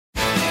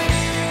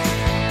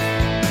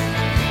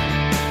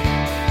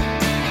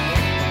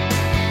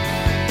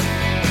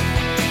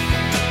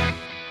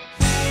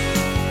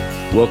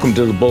Welcome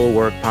to the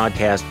Bulwark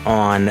Podcast.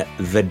 On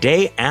the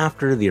day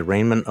after the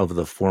arraignment of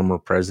the former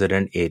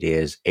president, it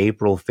is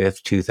April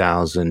 5th,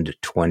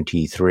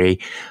 2023.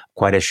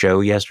 Quite a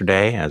show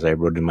yesterday. As I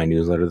wrote in my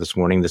newsletter this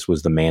morning, this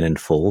was the man in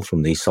full,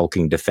 from the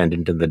sulking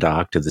defendant in the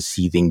dock to the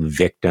seething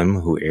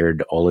victim who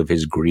aired all of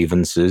his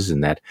grievances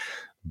in that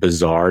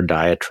bizarre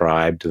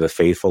diatribe to the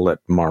faithful at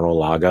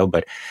Mar-a-Lago.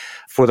 But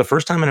for the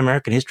first time in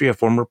American history, a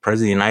former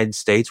president of the United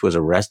States was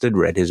arrested,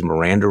 read his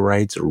Miranda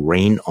rights,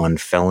 arraigned on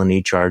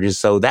felony charges.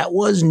 So that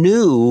was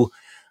new,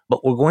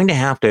 but we're going to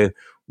have to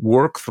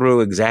work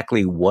through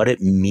exactly what it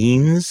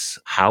means,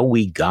 how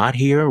we got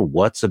here,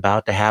 what's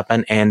about to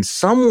happen. And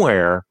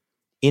somewhere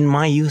in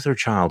my youth or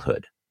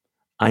childhood,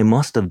 I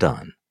must have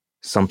done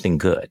something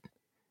good,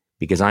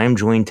 because I am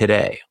joined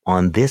today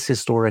on this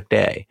historic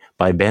day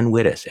by Ben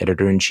Wittes,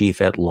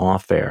 editor-in-chief at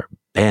Lawfare.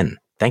 Ben,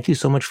 thank you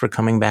so much for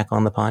coming back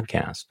on the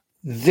podcast.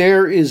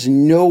 There is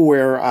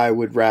nowhere I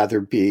would rather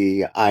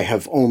be. I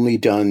have only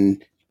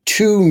done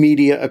 2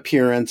 media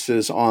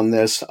appearances on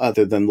this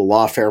other than the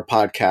Lawfare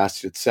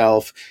podcast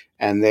itself,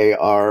 and they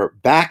are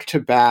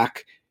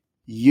back-to-back,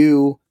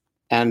 you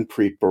and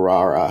Preet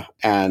Bharara,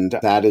 and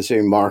that is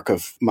a mark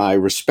of my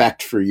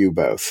respect for you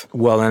both.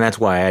 Well, and that's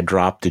why I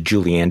dropped the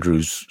Julie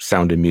Andrews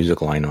Sound of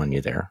Music line on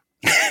you there.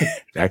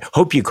 I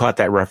hope you caught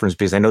that reference,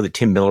 because I know that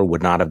Tim Miller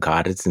would not have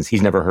got it, since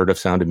he's never heard of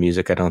Sound of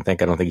Music. I don't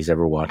think he's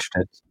ever watched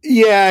it.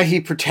 Yeah,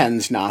 he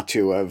pretends not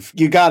to have.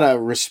 You gotta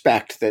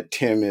respect that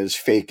Tim is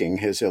faking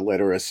his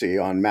illiteracy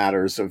on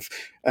matters of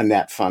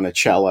Annette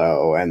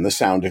Funicello and the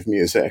Sound of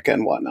Music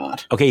and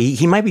whatnot. Okay,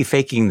 he might be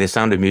faking the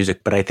Sound of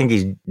Music, but I think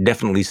he's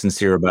definitely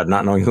sincere about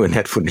not knowing who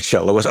Annette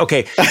Funicello was.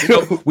 Okay,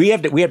 so we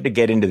have to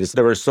get into this.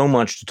 There is so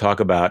much to talk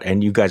about,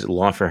 and you guys at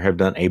Lawfare have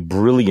done a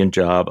brilliant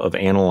job of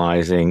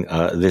analyzing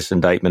this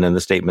indictment and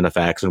the statement of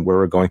facts and where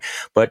we're going.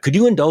 But could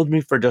you indulge me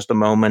for just a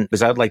moment?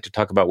 Because I'd like to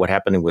talk about what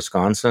happened in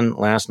Wisconsin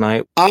last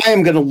night. I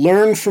am going to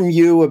learn from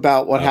you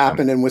about what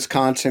happened in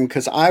Wisconsin,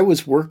 because I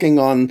was working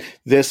on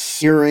this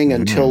hearing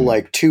until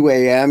like 2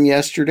 a.m.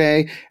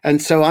 yesterday.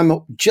 And so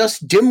I'm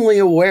just dimly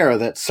aware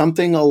that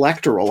something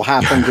electoral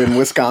happened in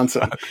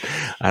Wisconsin.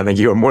 I think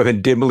you are more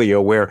than dimly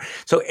aware.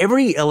 So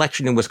every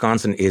election in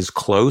Wisconsin is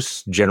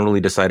close, generally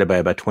decided by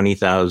about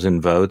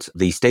 20,000 votes.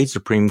 The state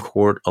Supreme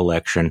Court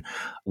election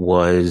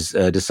was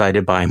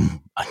decided by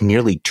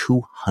nearly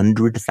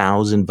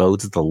 200,000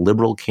 votes. The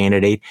liberal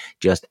candidate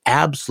just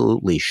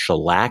absolutely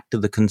shellacked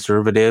the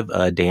conservative,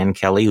 Dan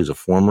Kelly, who's a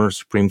former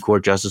Supreme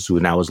Court justice who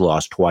now has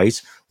lost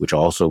twice, which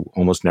also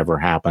almost never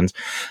happens.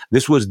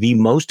 This was the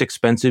most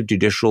expensive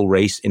judicial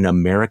race in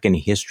American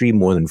history,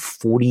 more than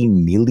 $40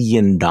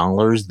 million.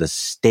 The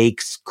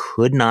stakes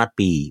could not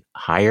be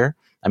higher.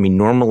 I mean,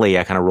 normally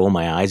I kind of roll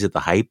my eyes at the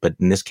hype, but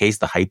in this case,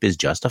 the hype is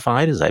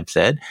justified, as I've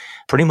said.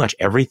 Pretty much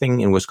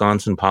everything in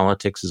Wisconsin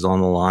politics is on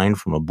the line,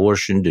 from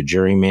abortion to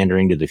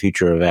gerrymandering to the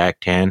future of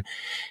Act 10.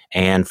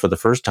 And for the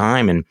first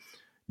time in a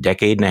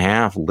decade and a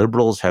half,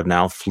 liberals have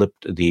now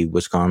flipped the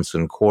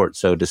Wisconsin court.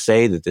 So to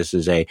say that this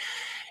is a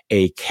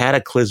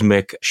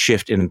cataclysmic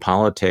shift in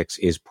politics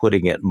is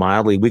putting it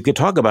mildly. We could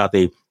talk about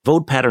the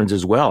vote patterns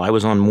as well. I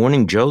was on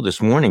Morning Joe this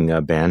morning,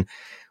 Ben,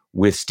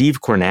 with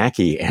Steve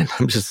Kornacki, and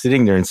I'm just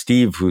sitting there, and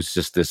Steve, who's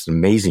just this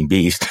amazing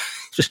beast,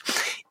 just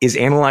is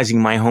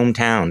analyzing my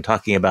hometown,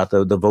 talking about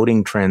the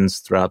voting trends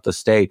throughout the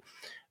state,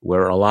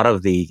 where a lot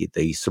of the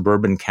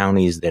suburban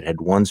counties that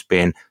had once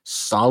been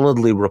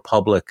solidly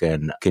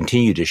Republican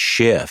continue to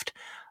shift.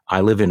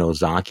 I live in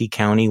Ozaukee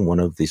County, one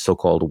of the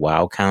so-called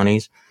WOW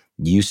counties.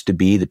 Used to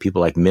be that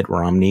people like Mitt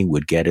Romney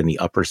would get in the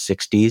upper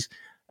 60s.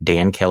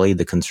 Dan Kelly,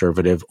 the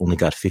conservative, only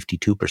got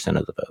 52%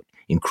 of the vote.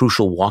 In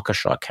crucial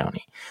Waukesha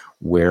County,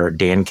 where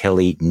Dan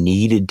Kelly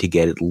needed to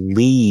get at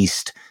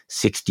least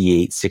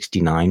 68,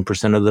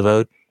 69% of the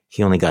vote,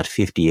 he only got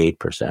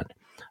 58%.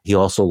 He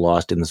also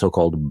lost in the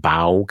so-called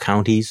BOW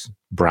counties,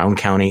 Brown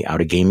County,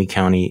 Outagamie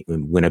County,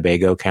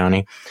 Winnebago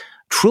County.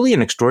 Truly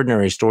an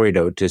extraordinary story,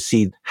 though, to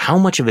see how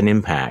much of an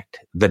impact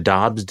the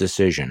Dobbs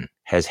decision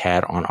has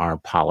had on our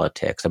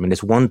politics. I mean,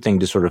 it's one thing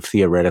to sort of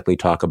theoretically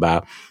talk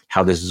about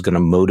how this is going to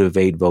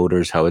motivate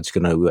voters, how it's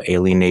going to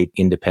alienate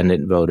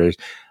independent voters.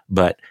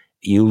 But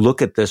you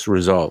look at this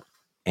result,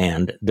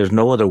 and there's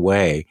no other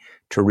way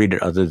to read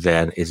it other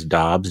than it's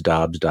Dobbs,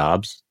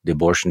 the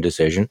abortion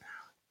decision.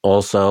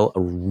 Also,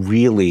 a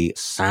really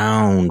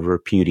sound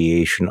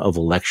repudiation of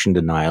election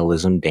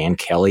denialism. Dan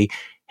Kelly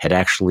had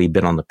actually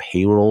been on the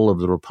payroll of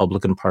the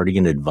Republican Party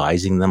and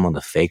advising them on the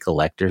fake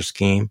elector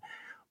scheme.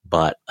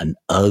 But an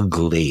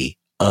ugly,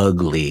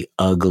 ugly,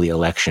 ugly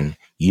election.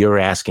 You're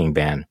asking,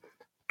 Ben,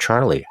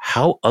 Charlie,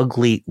 how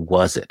ugly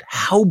was it?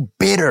 How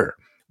bitter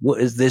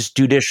was this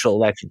judicial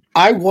election?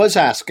 I was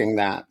asking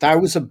that. I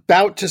was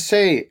about to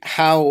say,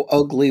 how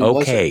ugly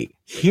was it? Okay,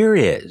 here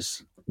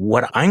is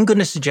what I'm going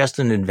to suggest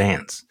in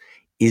advance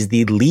is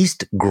the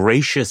least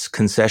gracious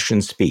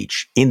concession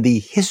speech in the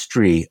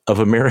history of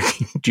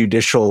American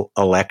judicial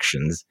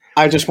elections.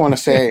 I just want to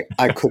say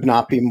I could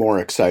not be more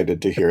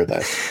excited to hear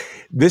this.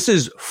 This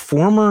is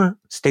former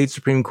State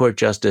Supreme Court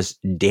Justice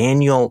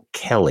Daniel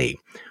Kelly,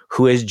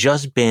 who has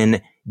just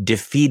been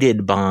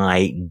defeated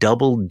by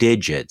double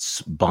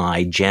digits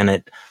by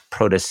Janet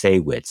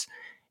Protasewicz.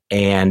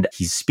 And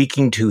he's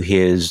speaking to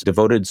his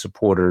devoted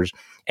supporters.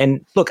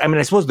 And look, I mean,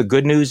 I suppose the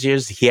good news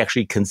is he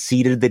actually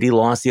conceded that he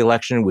lost the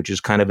election, which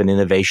is kind of an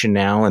innovation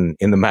now in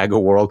the MAGA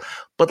world.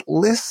 But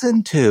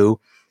listen to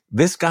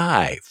this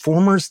guy,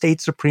 former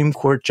state Supreme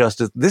Court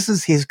Justice. This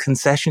is his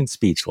concession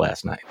speech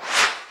last night.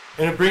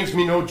 And it brings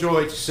me no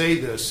joy to say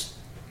this.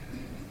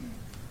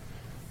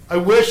 I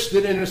wish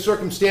that in a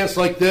circumstance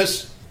like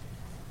this,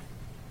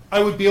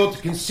 I would be able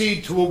to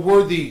concede to a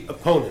worthy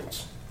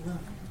opponent.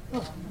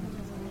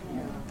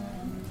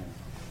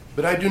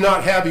 But I do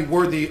not have a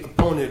worthy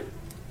opponent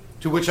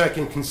to which I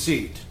can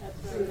concede.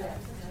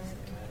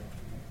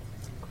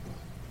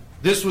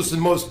 This was the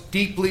most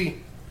deeply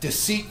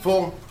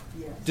deceitful,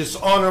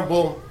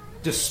 dishonorable,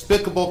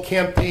 despicable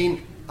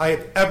campaign I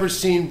have ever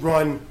seen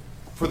run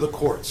for the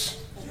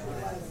courts.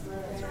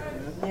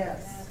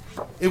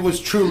 It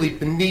was truly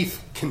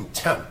beneath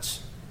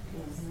contempt.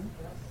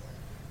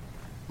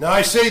 Now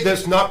I say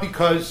this not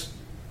because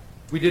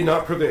we did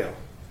not prevail.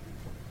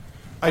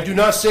 I do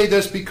not say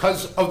this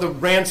because of the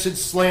rancid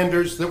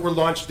slanders that were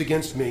launched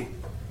against me,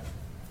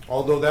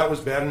 although that was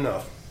bad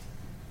enough.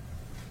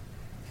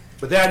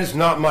 But that is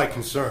not my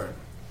concern.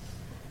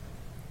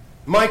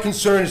 My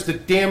concern is the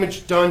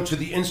damage done to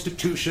the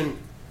institution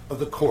of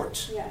the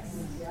court. Yes.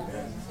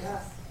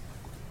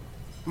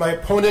 My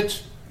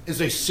opponent is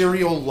a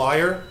serial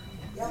liar.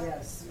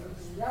 Yes.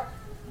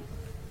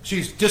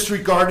 She's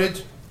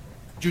disregarded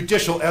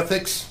judicial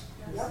ethics.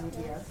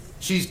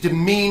 She's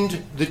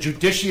demeaned the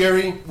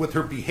judiciary with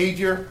her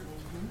behavior.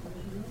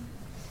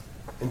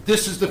 And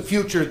this is the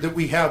future that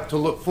we have to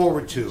look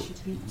forward to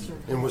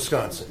in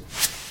Wisconsin.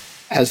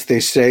 As they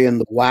say in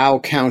the WOW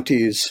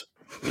counties,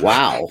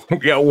 wow.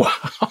 Yeah,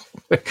 wow.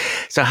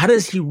 So how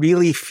does he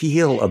really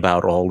feel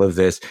about all of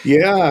this?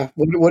 Yeah.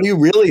 What do you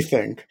really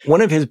think?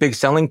 One of his big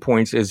selling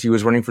points as he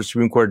was running for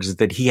Supreme Court is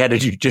that he had a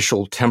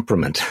judicial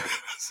temperament.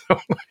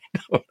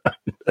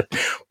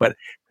 But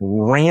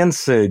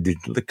rancid,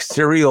 like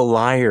serial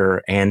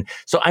liar. And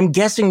so I'm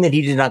guessing that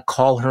he did not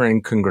call her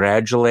and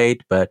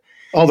congratulate, but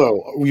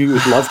although we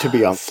would love to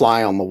be a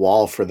fly on the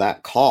wall for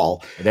that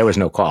call. There was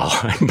no call.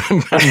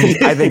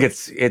 I think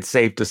it's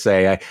safe to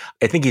say.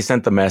 I think he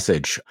sent the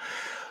message.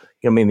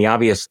 I mean, the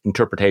obvious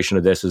interpretation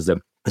of this is that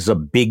this is a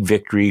big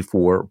victory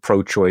for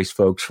pro-choice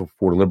folks,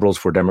 for liberals,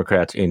 for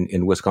Democrats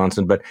in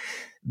Wisconsin. But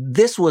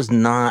this was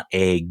not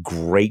a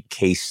great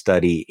case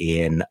study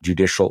in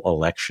judicial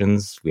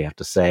elections, we have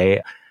to say.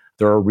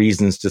 There are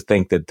reasons to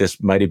think that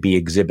this might be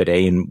Exhibit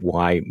A and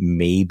why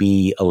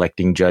maybe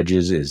electing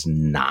judges is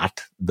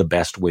not the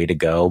best way to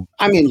go.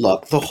 I mean,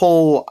 look, the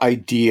whole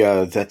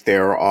idea that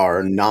there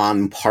are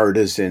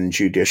nonpartisan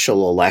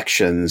judicial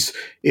elections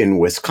in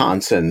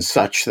Wisconsin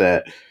such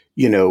that,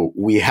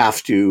 we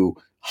have to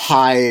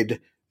hide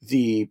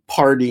the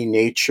party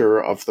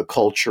nature of the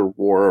culture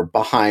war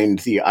behind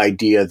the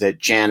idea that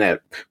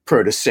Janet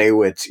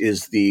Protasewicz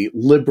is the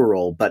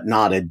liberal but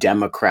not a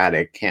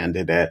Democratic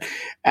candidate,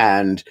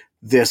 and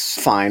this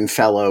fine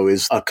fellow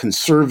is a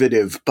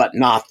conservative but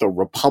not the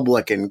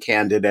Republican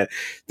candidate.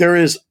 There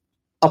is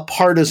a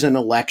partisan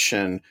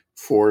election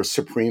for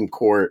Supreme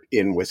Court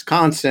in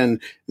Wisconsin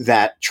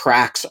that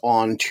tracks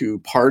onto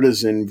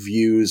partisan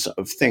views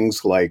of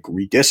things like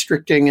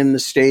redistricting in the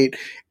state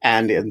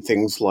and in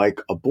things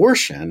like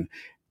abortion.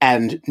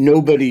 And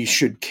nobody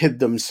should kid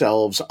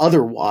themselves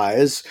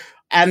otherwise.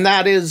 And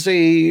that is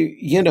a,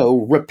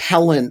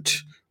 repellent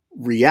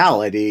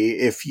reality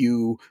if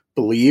you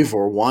believe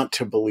or want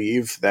to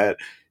believe that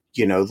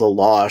the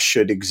law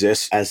should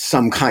exist as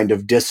some kind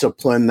of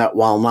discipline that,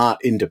 while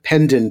not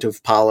independent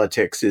of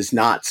politics, is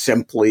not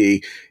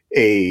simply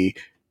a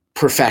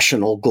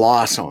professional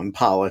gloss on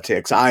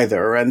politics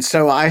either. And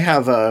so I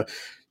have a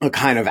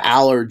kind of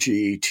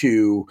allergy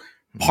to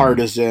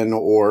partisan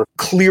or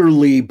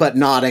clearly but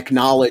not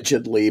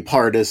acknowledgedly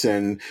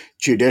partisan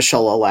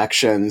judicial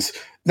elections.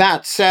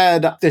 That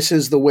said, this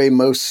is the way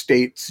most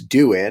states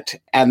do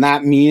it. And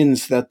that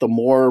means that the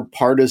more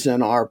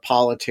partisan our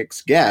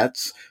politics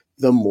gets,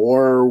 the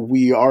more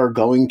we are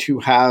going to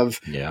have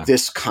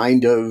this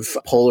kind of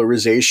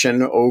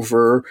polarization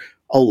over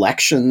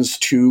elections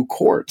to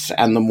courts,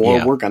 and the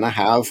more we're going to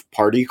have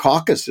party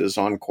caucuses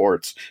on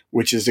courts,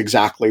 which is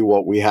exactly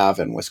what we have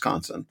in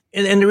Wisconsin.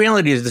 And the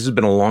reality is this has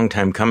been a long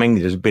time coming.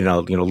 There's been a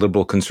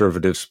liberal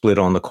conservative split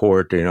on the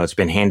court. It's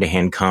been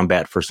hand-to-hand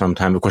combat for some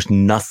time. Of course,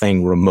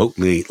 nothing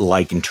remotely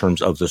like in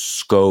terms of the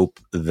scope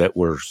that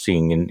we're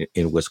seeing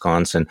in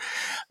Wisconsin.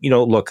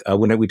 Look,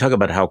 when we talk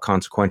about how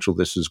consequential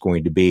this is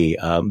going to be,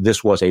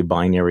 this was a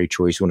binary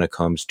choice when it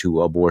comes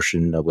to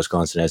abortion.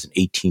 Wisconsin has an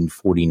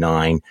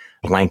 1849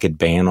 blanket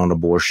ban on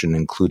abortion,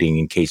 including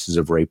in cases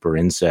of rape or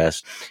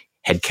incest.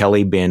 Had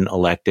Kelly been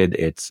elected,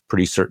 it's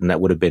pretty certain that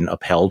would have been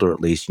upheld, or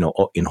at least,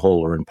 in whole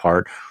or in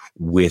part.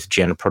 With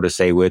Janet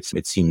Protasewicz,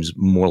 it seems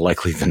more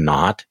likely than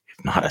not,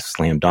 if not a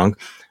slam dunk.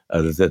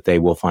 that they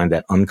will find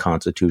that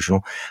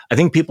unconstitutional. I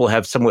think people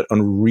have somewhat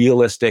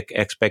unrealistic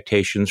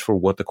expectations for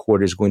what the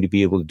court is going to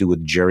be able to do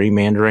with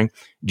gerrymandering.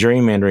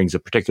 Gerrymandering is a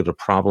particular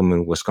problem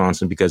in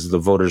Wisconsin because the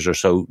voters are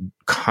so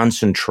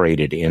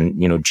concentrated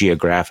in,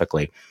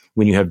 geographically.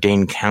 When you have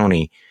Dane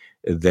County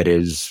that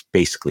is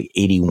basically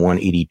 81,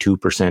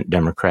 82%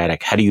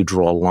 Democratic, how do you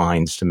draw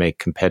lines to make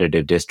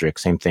competitive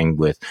districts? Same thing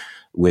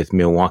with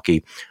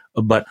Milwaukee.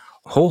 But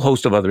a whole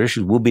host of other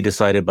issues will be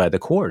decided by the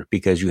court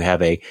because you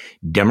have a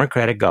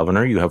Democratic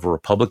governor, you have a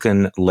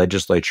Republican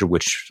legislature,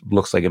 which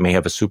looks like it may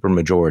have a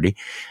supermajority.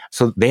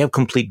 So they have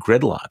complete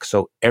gridlock.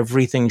 So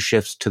everything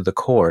shifts to the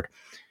court.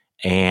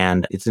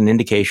 And it's an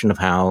indication of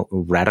how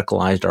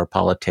radicalized our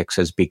politics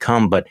has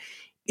become. But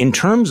in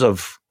terms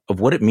of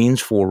what it means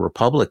for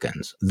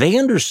Republicans, they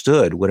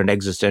understood what an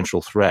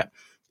existential threat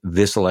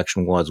this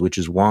election was, which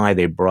is why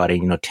they brought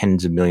in,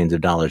 tens of millions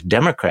of dollars.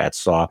 Democrats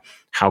saw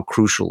how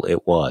crucial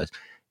it was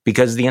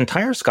because the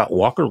entire Scott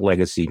Walker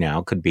legacy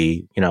now could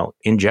be,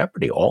 in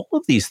jeopardy. All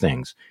of these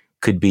things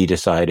could be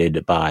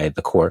decided by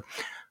the court.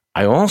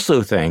 I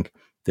also think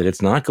that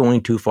it's not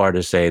going too far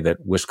to say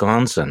that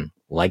Wisconsin,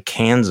 like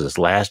Kansas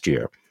last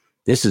year,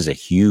 this is a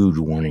huge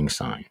warning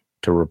sign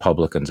to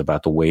Republicans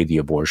about the way the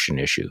abortion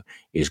issue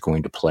is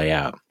going to play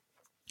out.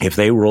 If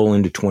they roll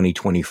into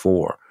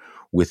 2024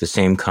 with the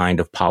same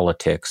kind of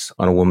politics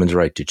on a woman's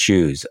right to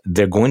choose,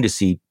 they're going to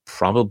see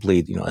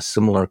probably, a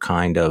similar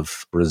kind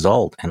of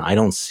result. And I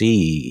don't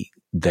see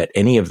that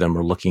any of them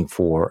are looking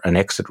for an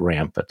exit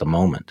ramp at the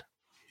moment.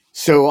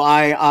 So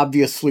I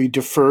obviously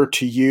defer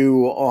to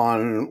you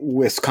on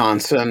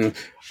Wisconsin.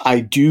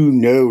 I do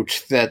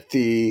note that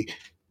the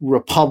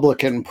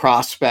Republican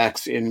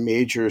prospects in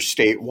major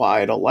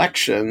statewide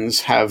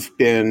elections have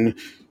been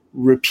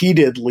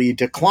repeatedly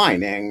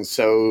declining.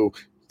 So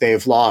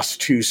they've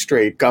lost 2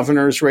 straight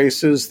governor's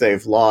races.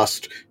 They've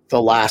lost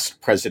the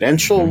last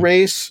presidential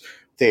race.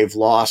 They've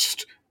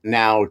lost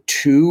now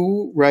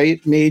 2,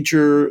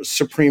 major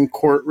Supreme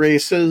Court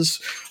races.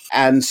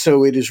 And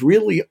so it is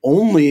really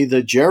only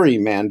the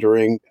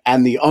gerrymandering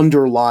and the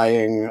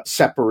underlying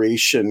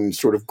separation,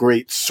 sort of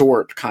great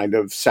sort kind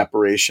of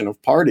separation of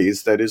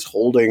parties that is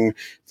holding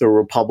the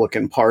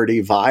Republican Party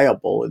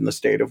viable in the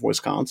state of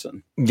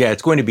Wisconsin. Yeah,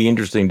 it's going to be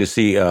interesting to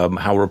see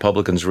how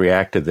Republicans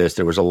react to this.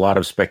 There was a lot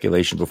of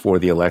speculation before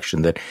the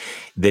election that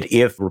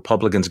if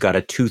Republicans got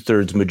a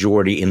 2/3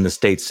 majority in the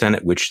state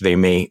Senate, which they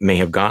may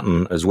have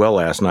gotten as well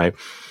last night,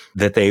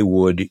 that they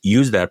would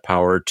use that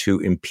power to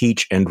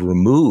impeach and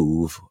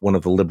remove one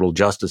of the liberal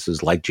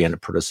justices like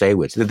Janet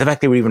Protasiewicz. The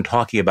fact they were even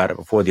talking about it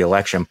before the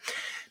election.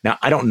 Now,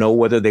 I don't know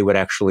whether they would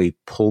actually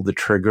pull the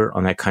trigger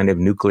on that kind of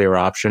nuclear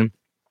option.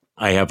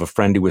 I have a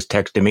friend who was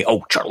texting me,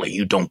 "Oh, Charlie,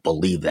 you don't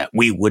believe that.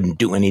 We wouldn't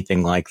do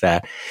anything like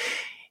that."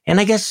 And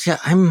I guess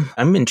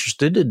I'm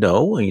interested to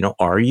know,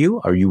 are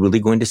you really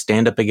going to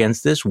stand up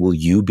against this? Will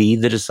you be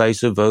the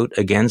decisive vote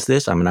against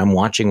this? I mean, I'm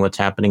watching what's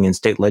happening in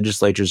state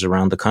legislatures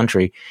around the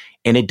country,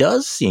 and it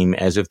does seem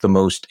as if the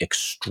most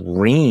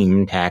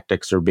extreme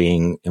tactics are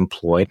being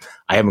employed.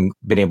 I haven't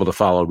been able to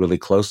follow really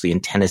closely. In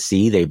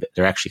Tennessee,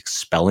 they're actually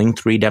expelling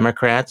 3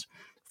 Democrats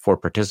for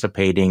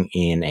participating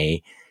in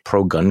a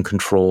pro-gun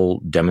control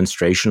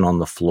demonstration on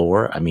the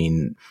floor. I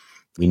mean,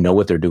 we know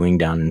what they're doing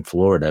down in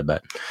Florida,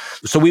 but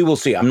so we will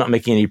see. I'm not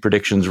making any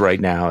predictions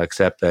right now,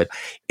 except that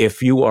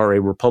if you are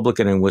a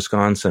Republican in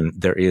Wisconsin,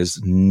 there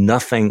is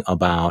nothing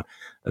about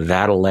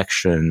that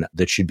election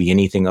that should be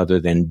anything other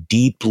than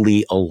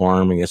deeply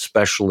alarming,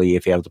 especially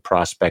if you have the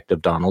prospect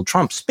of Donald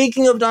Trump.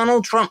 Speaking of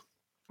Donald Trump,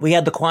 we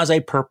had the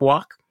quasi-perp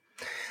walk.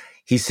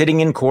 He's sitting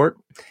in court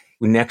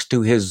next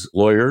to his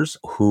lawyers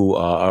who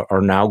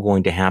are now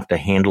going to have to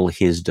handle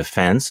his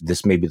defense.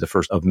 This may be the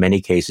first of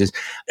many cases.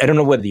 I don't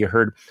know whether you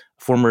heard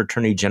former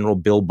Attorney General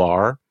Bill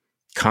Barr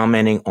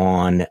commenting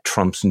on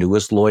Trump's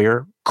newest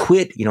lawyer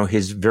quit,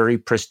 his very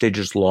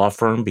prestigious law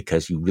firm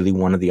because he really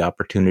wanted the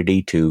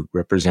opportunity to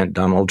represent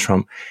Donald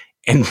Trump.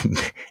 And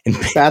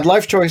bad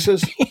life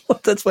choices.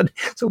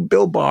 So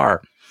Bill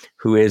Barr,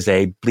 who is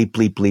a bleep,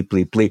 bleep, bleep,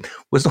 bleep, bleep,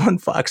 was on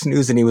Fox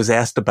News and he was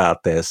asked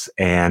about this.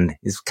 And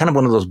it's kind of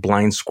one of those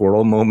blind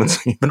squirrel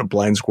moments. Even a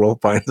blind squirrel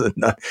finds a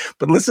nut.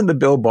 But listen to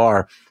Bill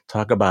Barr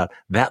talk about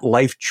that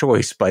life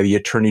choice by the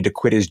attorney to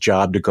quit his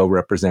job to go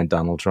represent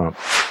Donald Trump.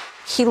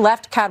 He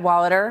left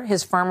Cadwalader,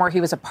 his firm where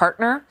he was a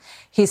partner.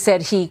 He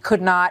said he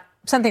could not,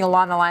 something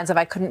along the lines of,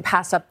 I couldn't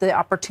pass up the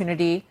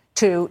opportunity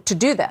to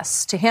do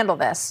this, to handle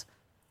this.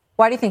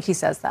 Why do you think he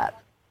says that?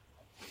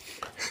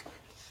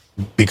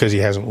 Because he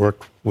hasn't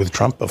worked with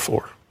Trump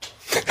before.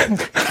 You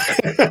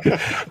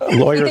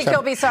think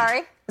he'll be sorry?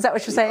 Is that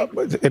what you're saying?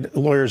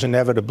 Lawyers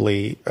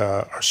inevitably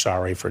are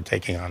sorry for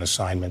taking on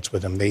assignments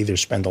with him. They either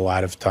spend a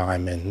lot of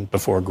time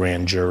before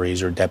grand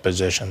juries or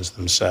depositions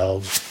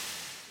themselves.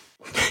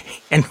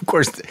 And of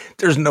course,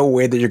 there's no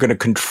way that you're going to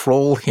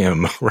control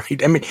him,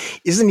 right? I mean,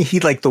 isn't he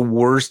like the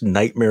worst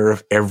nightmare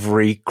of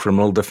every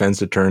criminal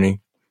defense attorney?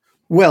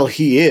 Well,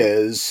 he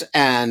is,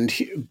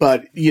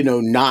 but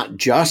not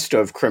just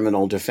of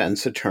criminal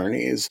defense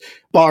attorneys.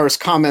 Barr's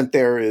comment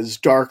there is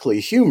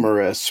darkly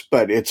humorous,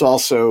 but it's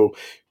also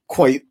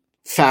quite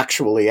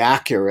factually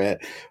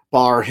accurate.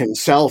 Barr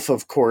himself,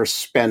 of course,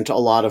 spent a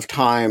lot of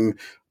time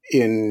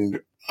in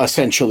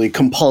essentially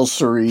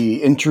compulsory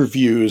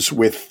interviews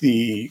with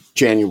the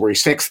January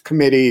 6th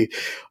committee,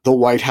 the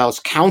White House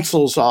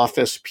counsel's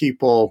office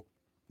people,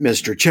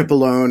 Mr.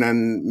 Cipollone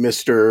and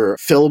Mr.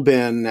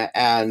 Philbin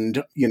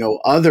and,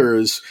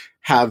 others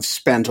have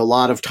spent a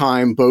lot of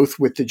time both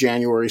with the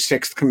January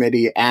 6th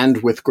committee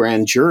and with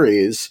grand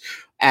juries,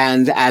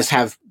 and as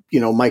have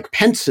Mike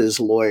Pence's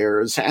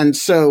lawyers. And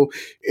so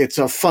it's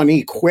a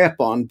funny quip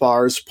on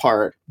Barr's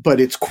part, but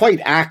it's quite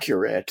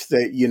accurate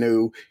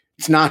that,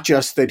 it's not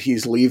just that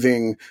he's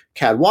leaving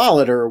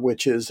Cadwalader,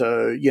 which is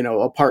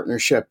a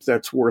partnership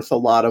that's worth a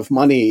lot of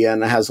money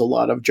and has a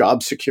lot of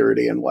job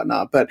security and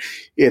whatnot, but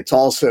it's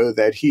also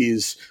that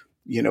he's,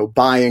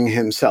 buying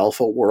himself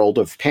a world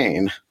of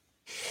pain.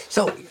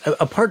 So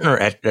a partner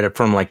at a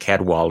firm like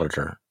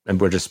Cadwalader,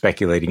 and we're just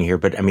speculating here,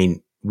 but I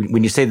mean,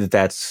 when you say that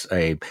that's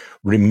a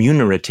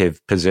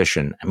remunerative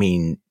position, I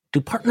mean,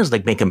 do partners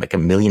make them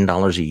 $1 million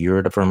a year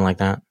at a firm like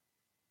that?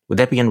 Would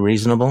that be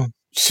unreasonable?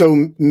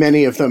 So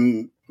many of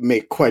them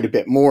make quite a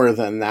bit more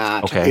than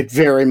that. Okay. It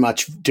very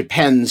much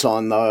depends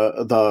on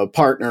the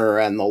partner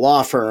and the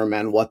law firm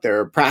and what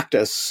their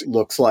practice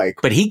looks like.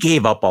 But he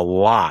gave up a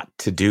lot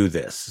to do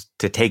this,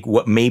 to take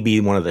what may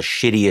be one of the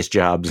shittiest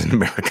jobs in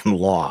American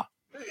law.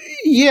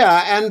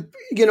 Yeah. And,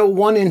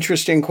 one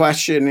interesting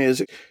question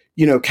is,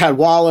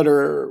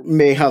 Cadwalader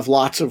may have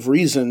lots of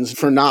reasons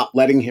for not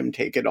letting him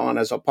take it on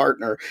as a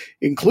partner,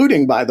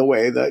 including, by the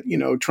way, that,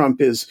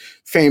 Trump is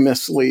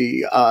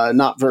famously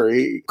not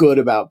very good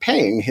about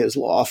paying his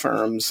law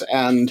firms.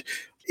 And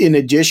in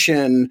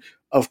addition,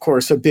 of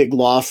course, a big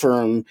law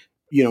firm,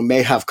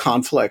 may have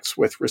conflicts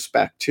with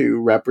respect to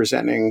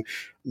representing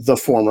the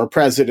former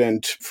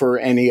president for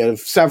any of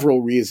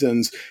several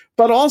reasons.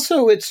 But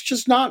also, it's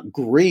just not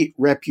great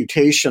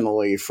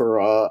reputationally for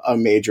a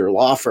major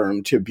law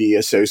firm to be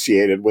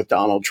associated with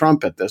Donald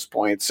Trump at this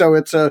point. So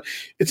it's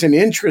an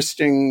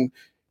interesting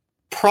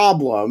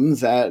problem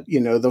that,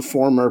 the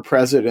former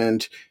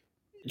president,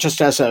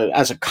 just as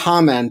a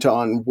comment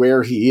on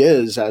where he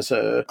is as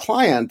a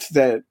client,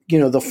 that,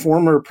 the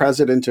former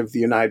president of the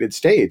United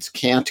States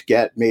can't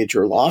get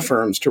major law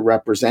firms to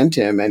represent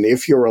him. And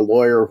if you're a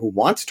lawyer who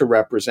wants to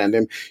represent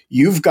him,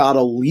 you've got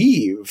to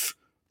leave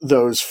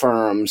those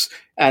firms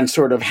and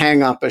sort of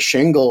hang up a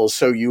shingle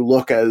so you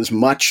look as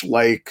much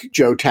like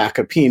Joe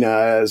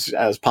Tacopina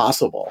as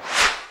possible.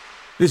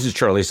 This is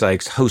Charlie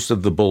Sykes, host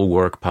of the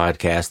Bulwark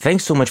Podcast.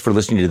 Thanks so much for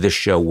listening to this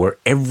show where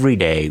every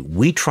day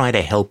we try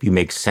to help you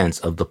make sense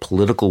of the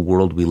political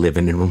world we live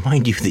in and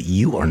remind you that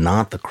you are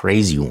not the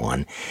crazy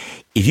one.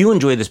 If you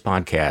enjoy this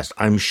podcast,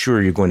 I'm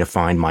sure you're going to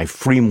find my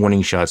free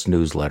Morning Shots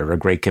newsletter a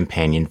great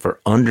companion for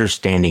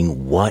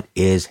understanding what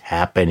is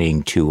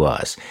happening to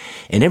us.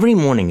 And every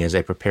morning as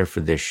I prepare for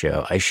this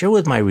show, I share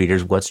with my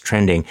readers what's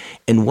trending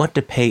and what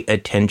to pay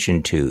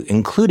attention to,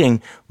 including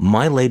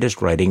my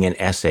latest writing and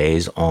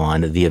essays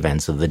on the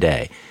events of the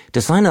day.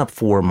 To sign up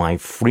for my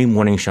free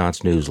Morning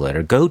Shots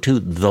newsletter, go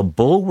to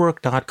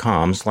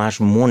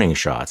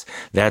thebulwark.com/morningshots.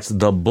 That's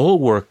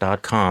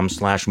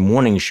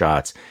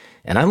thebulwark.com/morningshots.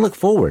 And I look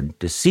forward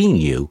to seeing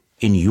you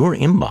in your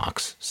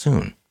inbox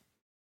soon.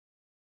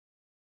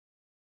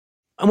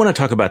 I want to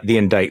talk about the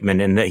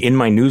indictment. And in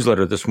my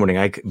newsletter this morning,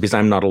 because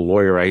I'm not a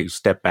lawyer, I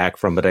stepped back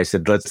from it. I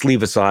said, let's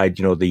leave aside,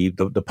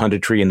 the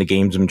punditry and the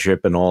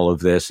gamesmanship and all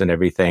of this and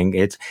everything.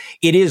 It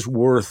is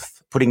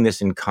worth putting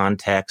this in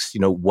context,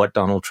 what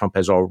Donald Trump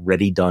has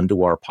already done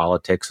to our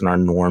politics and our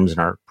norms and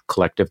our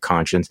collective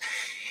conscience.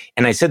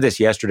 And I said this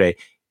yesterday.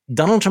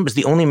 Donald Trump is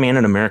the only man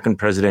in American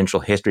presidential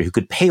history who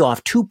could pay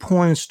off 2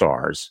 porn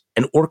stars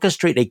and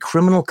orchestrate a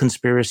criminal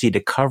conspiracy to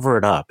cover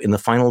it up in the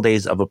final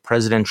days of a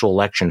presidential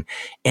election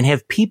and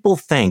have people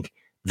think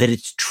that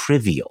it's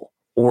trivial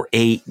or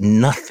a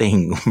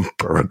nothing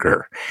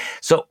burger.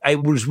 So I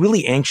was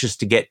really anxious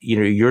to get,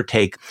 your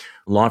take,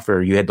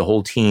 Lawfare. You had the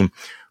whole team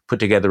put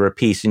together a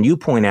piece, and you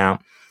point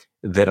out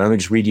that, I'm going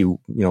to just read you,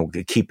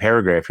 a key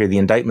paragraph here. The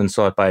indictment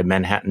sought by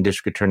Manhattan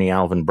District Attorney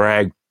Alvin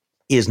Bragg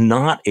is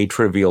not a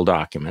trivial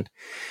document,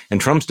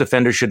 and Trump's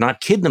defenders should not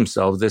kid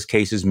themselves this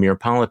case is mere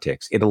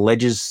politics. It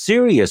alleges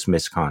serious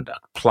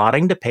misconduct,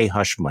 plotting to pay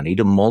hush money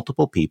to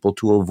multiple people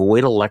to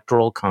avoid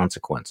electoral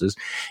consequences,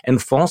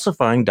 and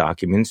falsifying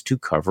documents to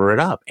cover it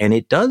up. And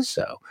it does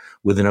so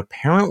with an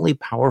apparently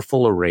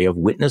powerful array of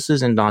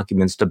witnesses and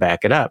documents to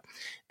back it up.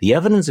 The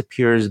evidence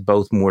appears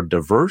both more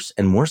diverse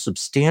and more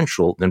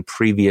substantial than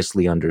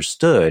previously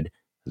understood.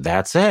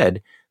 That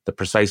said, the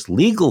precise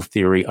legal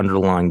theory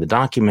underlying the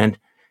document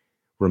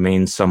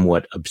remains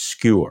somewhat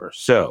obscure.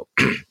 So,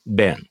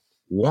 Ben,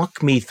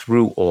 walk me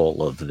through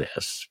all of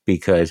this,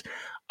 because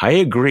I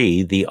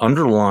agree the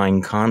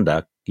underlying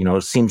conduct,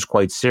 seems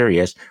quite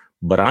serious,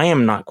 but I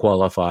am not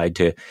qualified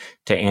to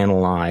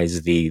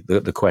analyze the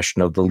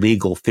question of the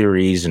legal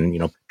theories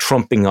and,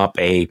 trumping up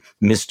a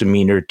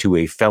misdemeanor to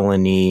a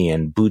felony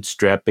and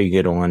bootstrapping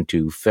it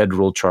onto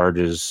federal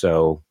charges.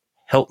 So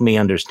help me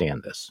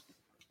understand this.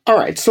 All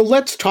right. So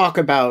let's talk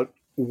about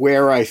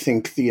where I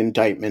think the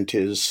indictment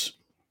is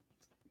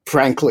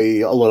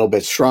frankly, a little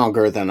bit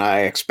stronger than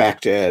I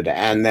expected.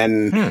 And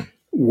then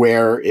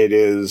where it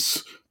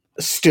is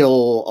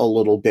still a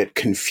little bit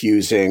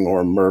confusing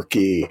or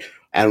murky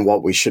and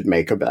what we should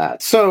make of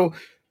that. So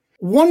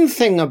one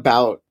thing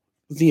about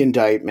the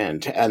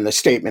indictment and the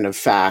statement of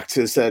facts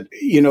is that,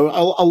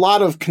 a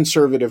lot of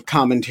conservative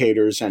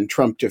commentators and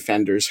Trump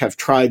defenders have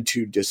tried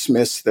to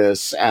dismiss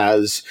this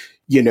as,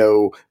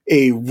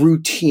 a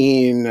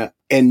routine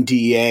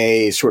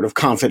NDA sort of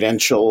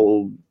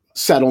confidential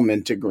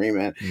settlement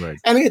agreement. Right.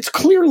 And it's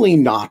clearly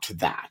not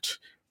that,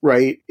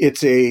 right?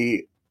 It's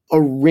a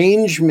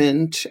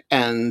arrangement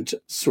and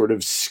sort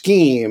of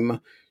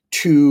scheme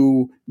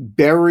to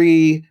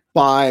bury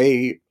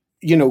by,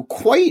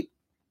 quite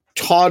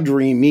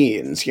tawdry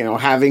means,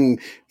 having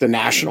the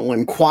National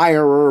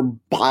Enquirer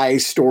buy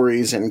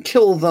stories and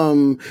kill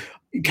them,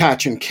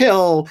 catch and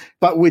kill,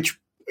 but which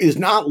is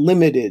not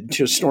limited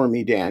to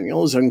Stormy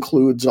Daniels,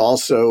 includes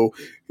also,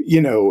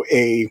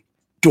 a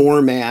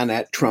doorman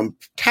at Trump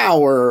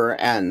Tower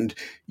and,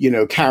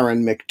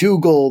 Karen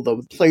McDougal,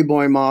 the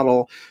Playboy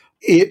model.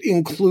 It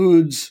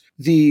includes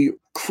the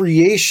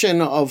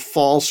creation of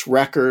false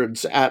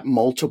records at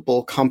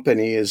multiple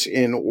companies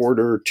in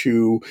order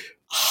to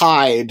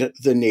hide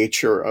the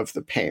nature of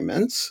the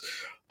payments.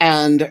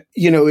 And,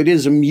 it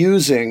is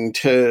amusing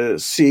to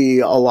see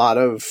a lot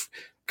of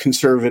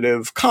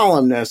conservative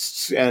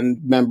columnists and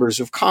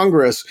members of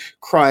Congress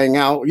crying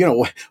out,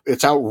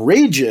 it's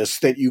outrageous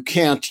that you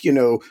can't,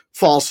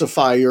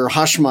 falsify your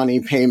hush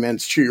money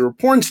payments to your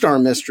porn star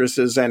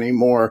mistresses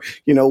anymore.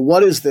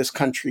 What is this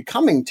country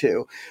coming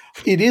to?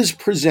 It is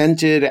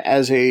presented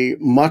as a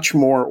much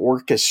more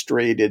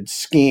orchestrated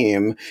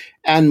scheme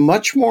and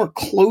much more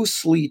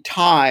closely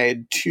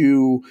tied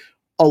to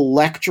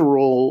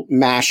electoral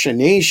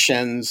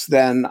machinations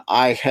than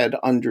I had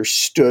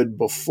understood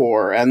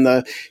before. And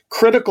the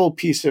critical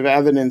piece of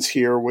evidence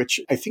here, which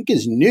I think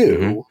is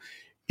new,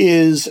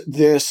 is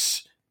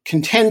this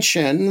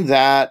contention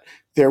that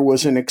there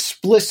was an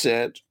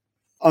explicit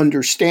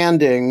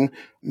understanding,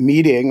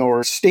 meeting,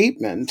 or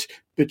statement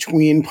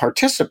between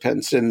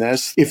participants in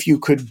this. If you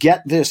could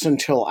get this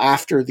until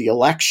after the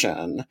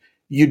election,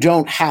 you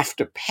don't have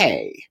to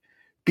pay,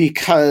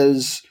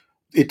 because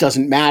it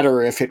doesn't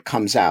matter if it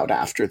comes out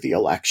after the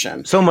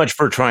election. So much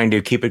for trying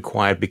to keep it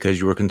quiet because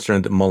you were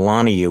concerned that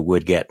Melania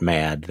would get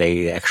mad.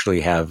 They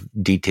actually have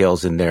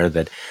details in there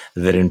that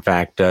in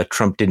fact,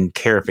 Trump didn't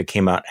care if it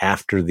came out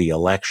after the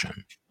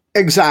election.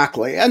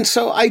 Exactly. And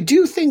so I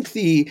do think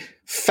the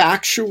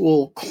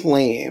factual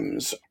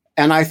claims,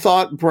 and I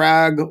thought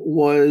Bragg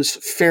was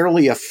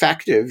fairly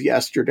effective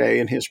yesterday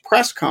in his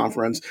press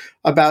conference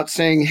about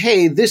saying,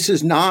 hey, this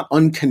is not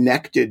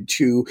unconnected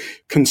to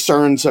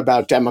concerns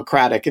about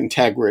democratic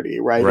integrity,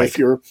 right? If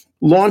you're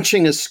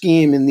launching a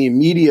scheme in the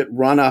immediate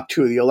run-up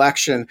to the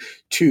election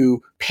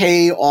to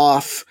pay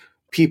off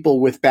people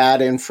with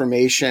bad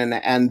information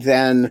and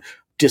then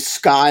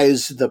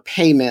disguise the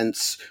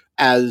payments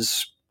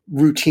as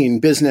routine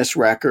business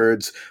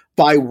records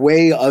by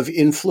way of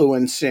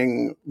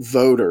influencing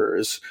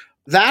voters,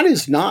 that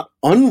is not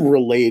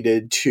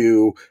unrelated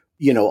to,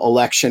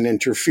 election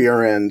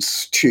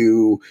interference,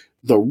 to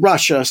the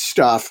Russia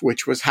stuff,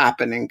 which was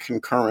happening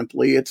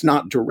concurrently. It's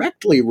not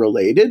directly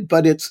related,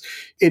 but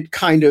it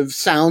kind of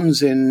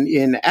sounds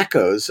in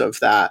echoes of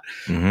that.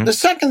 The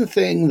second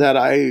thing that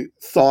I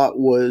thought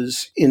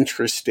was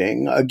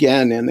interesting,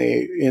 again,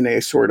 in a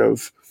sort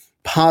of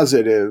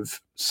positive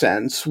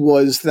sense,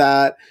 was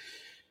that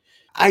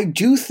I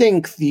do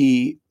think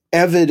the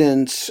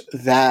evidence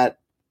that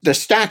the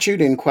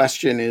statute in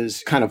question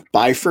is kind of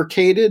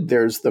bifurcated.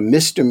 There's the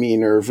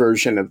misdemeanor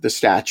version of the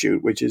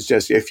statute, which is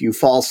just if you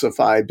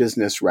falsify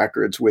business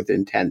records with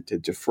intent to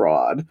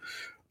defraud.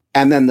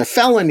 And then the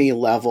felony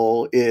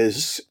level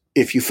is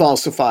if you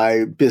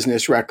falsify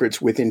business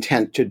records with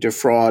intent to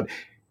defraud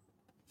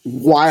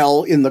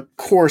while in the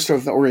course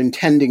of or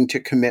intending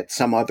to commit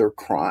some other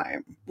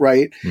crime,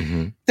 right?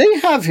 They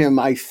have him,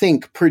 I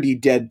think, pretty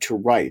dead to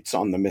rights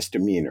on the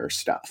misdemeanor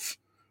stuff.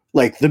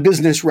 Like the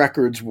business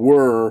records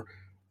were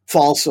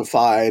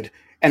falsified,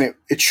 and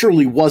it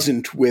surely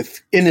wasn't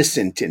with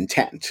innocent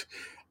intent.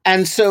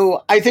 And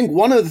so I think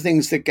one of the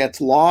things that gets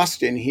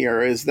lost in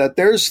here is that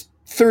there's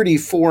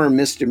 34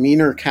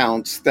 misdemeanor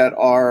counts that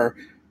are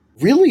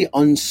really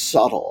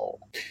unsubtle.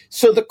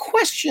 So the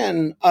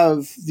question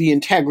of the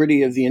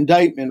integrity of the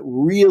indictment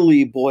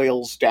really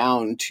boils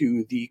down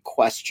to the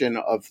question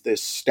of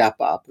this step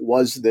up.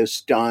 Was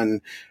this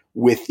done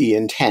with the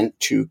intent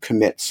to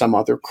commit some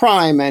other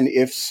crime? And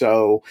if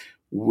so,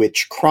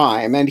 which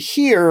crime? And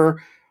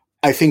here,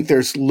 I think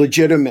there's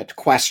legitimate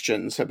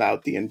questions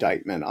about the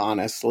indictment,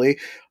 honestly.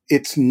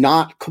 It's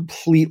not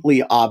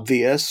completely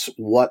obvious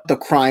what the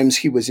crimes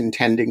he was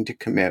intending to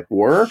commit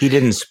were. He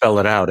didn't spell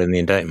it out in the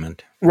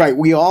indictment. Right.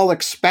 We all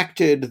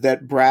expected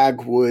that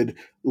Bragg would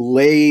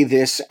lay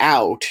this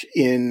out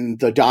in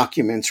the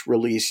documents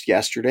released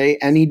yesterday,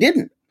 and he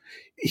didn't.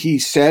 He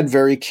said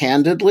very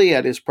candidly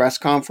at his press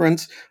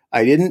conference,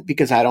 I didn't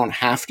because I don't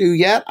have to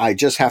yet. I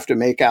just have to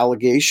make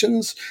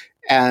allegations,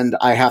 and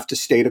I have to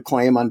state a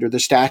claim under the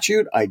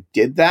statute. I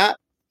did that.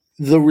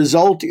 the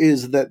result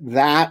is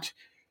that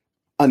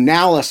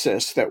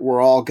analysis that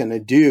we're all going to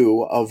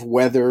do of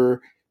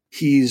whether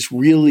he's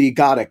really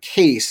got a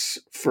case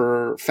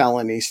for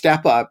felony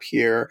step up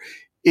here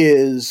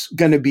is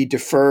going to be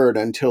deferred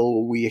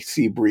until we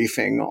see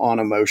briefing on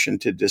a motion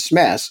to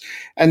dismiss.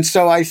 And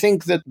so I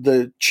think that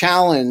the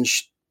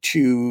challenge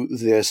to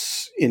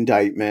this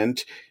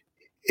indictment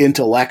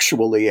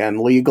intellectually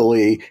and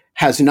legally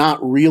has not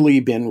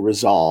really been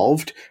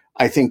resolved.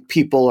 I think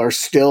people are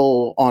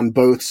still on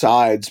both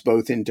sides,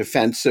 both in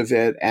defense of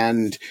it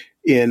and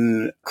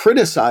in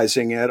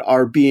criticizing it,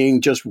 are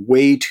being just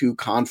way too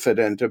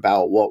confident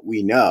about what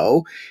we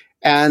know.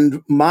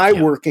 And my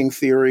working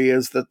theory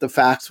is that the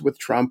facts with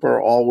Trump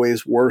are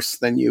always worse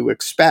than you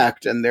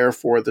expect. And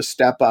therefore the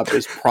step up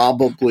is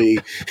probably,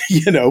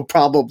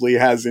 probably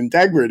has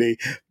integrity.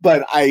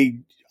 But I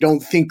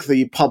don't think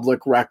the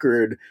public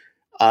record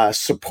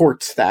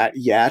supports that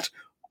yet.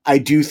 I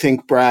do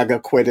think Bragg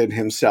acquitted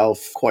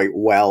himself quite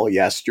well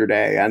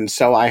yesterday. And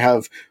so I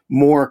have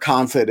more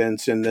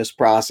confidence in this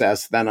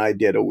process than I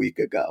did a week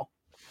ago.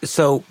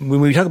 So when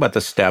we talk about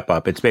the step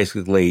up, it's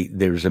basically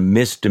there's a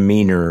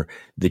misdemeanor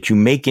that you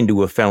make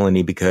into a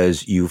felony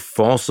because you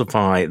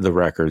falsify the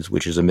records,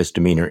 which is a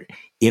misdemeanor,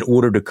 in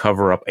order to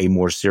cover up a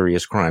more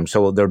serious crime.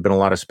 So there had been a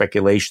lot of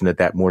speculation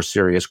that more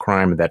serious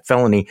crime, that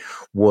felony,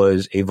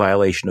 was a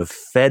violation of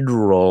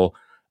federal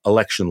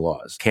election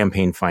laws,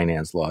 campaign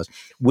finance laws,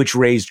 which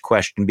raised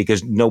question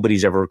because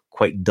nobody's ever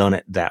quite done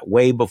it that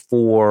way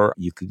before.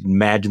 You could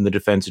imagine the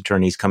defense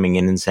attorneys coming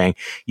in and saying,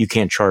 you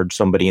can't charge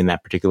somebody in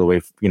that particular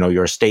way.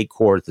 You're a state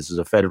court. This is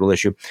a federal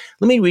issue.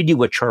 Let me read you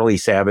what Charlie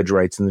Savage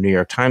writes in the New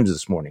York Times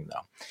this morning,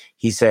 though.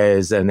 He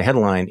says, and the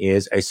headline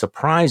is, "A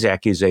surprise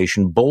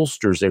accusation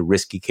bolsters a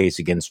risky case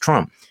against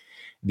Trump."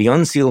 The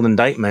unsealed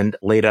indictment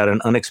laid out an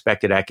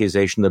unexpected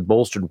accusation that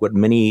bolstered what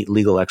many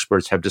legal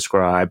experts have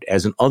described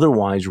as an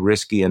otherwise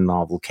risky and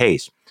novel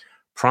case.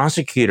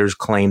 Prosecutors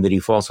claim that he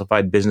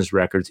falsified business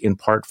records in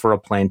part for a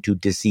plan to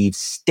deceive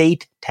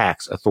state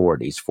tax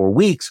authorities. For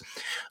weeks,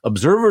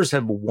 observers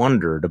have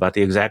wondered about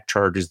the exact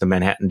charges the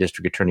Manhattan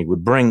district attorney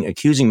would bring,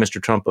 accusing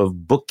Mr. Trump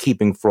of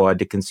bookkeeping fraud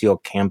to conceal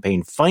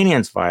campaign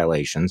finance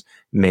violations,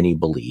 many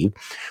believe,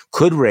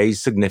 could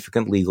raise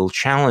significant legal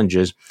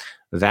challenges.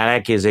 That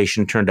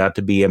accusation turned out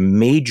to be a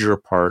major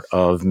part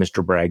of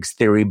Mr. Bragg's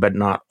theory, but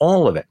not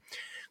all of it.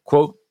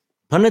 Quote,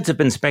 "Pundits have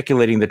been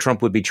speculating that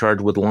Trump would be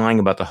charged with lying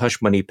about the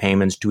hush money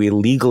payments to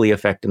illegally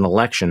affect an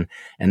election,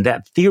 and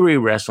that theory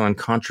rests on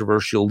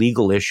controversial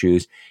legal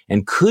issues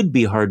and could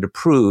be hard to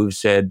prove,"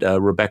 said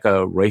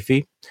Rebecca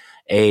Rafey,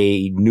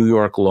 a New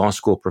York law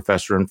school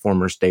professor and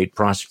former state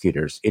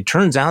prosecutors. It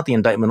turns out the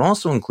indictment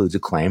also includes a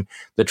claim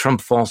that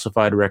Trump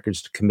falsified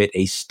records to commit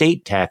a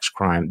state tax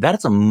crime.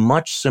 That's a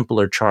much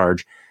simpler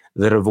charge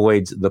that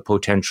avoids the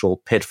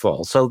potential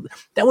pitfall. So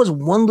that was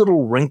one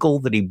little wrinkle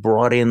that he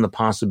brought in, the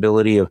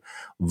possibility of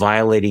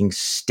violating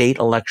state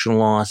election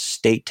laws,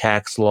 state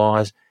tax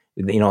laws,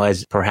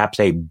 as perhaps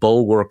a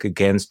bulwark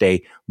against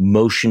a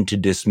motion to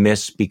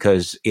dismiss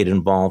because it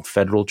involved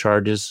federal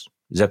charges.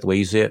 Is that the way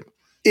you see it?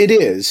 It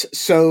is.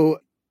 So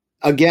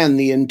again,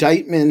 the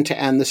indictment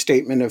and the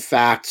statement of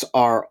facts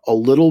are a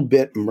little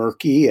bit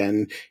murky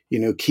and,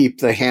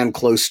 keep the hand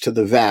close to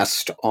the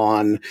vest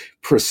on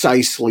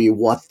precisely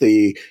what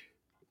the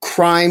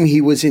crime he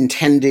was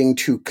intending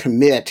to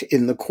commit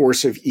in the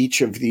course of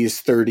each of these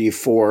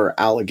 34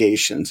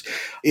 allegations.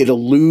 It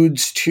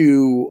alludes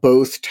to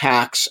both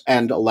tax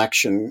and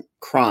election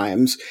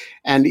crimes.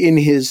 And in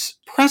his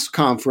press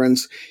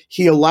conference,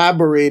 he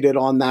elaborated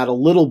on that a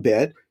little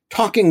bit,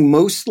 talking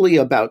mostly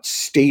about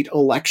state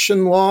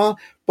election law,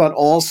 but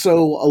also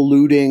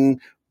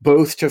alluding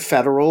both to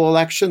federal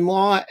election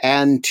law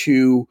and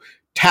to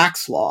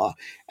tax law.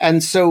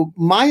 And so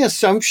my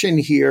assumption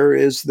here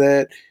is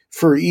that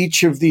for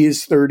each of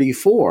these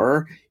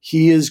 34,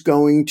 he is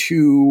going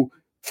to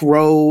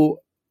throw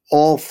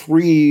all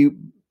three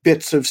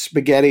bits of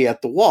spaghetti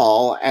at the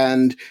wall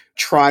and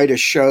try to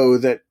show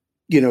that,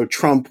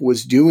 Trump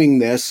was doing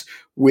this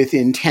with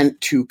intent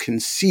to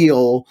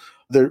conceal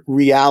the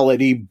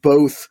reality,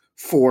 both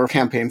for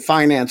campaign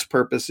finance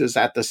purposes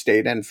at the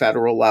state and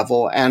federal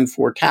level and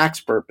for tax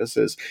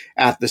purposes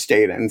at the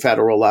state and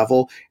federal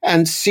level,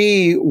 and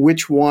see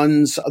which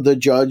ones the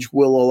judge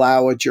will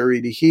allow a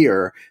jury to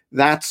hear.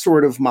 That's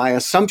sort of my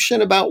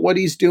assumption about what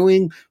he's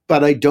doing,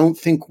 but I don't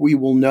think we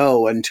will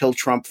know until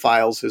Trump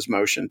files his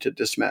motion to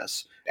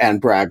dismiss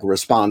and Bragg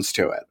responds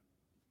to it.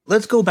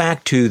 Let's go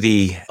back to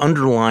the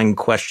underlying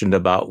question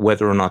about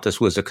whether or not this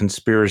was a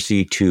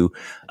conspiracy to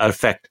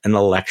affect an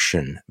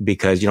election.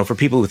 Because, for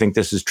people who think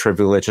this is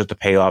trivial, it's just a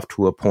payoff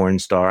to a porn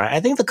star.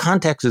 I think the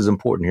context is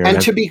important here. And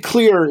to be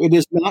clear, it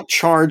is not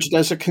charged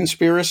as a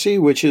conspiracy,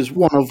 which is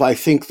one of, I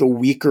think, the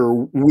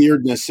weaker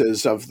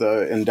weirdnesses of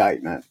the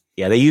indictment.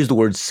 Yeah, they use the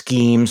word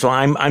scheme, so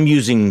I'm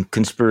using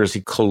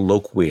conspiracy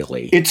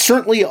colloquially. It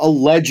certainly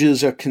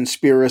alleges a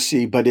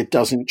conspiracy, but it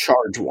doesn't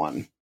charge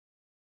one.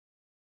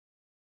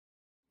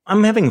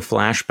 I'm having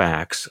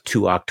flashbacks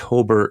to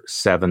October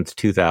 7th,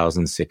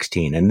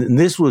 2016. And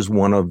this was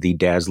one of the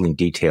dazzling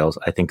details,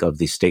 I think, of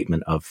the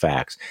statement of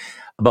facts.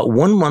 About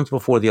 1 month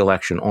before the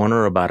election, on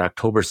or about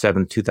October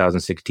 7th,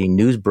 2016,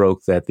 news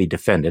broke that the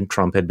defendant,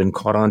 Trump, had been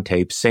caught on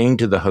tape saying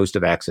to the host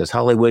of Access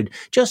Hollywood,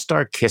 just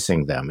start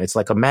kissing them. It's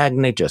like a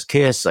magnet, just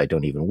kiss. I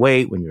don't even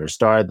wait. When you're a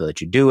star, they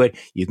let you do it.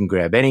 You can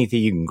grab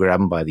anything. You can grab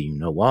them by the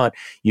you-know-what.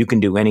 You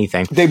can do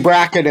anything. They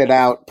bracketed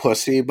out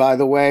pussy, by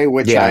the way,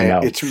 which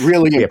it's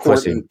really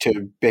important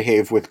to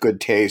behave with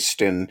good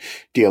taste in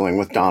dealing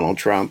with Donald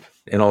Trump.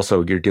 And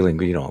also, you're dealing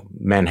with,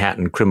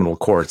 Manhattan criminal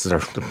courts that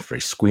are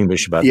very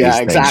squeamish about these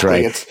exactly. things,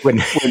 right? It's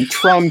when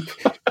Trump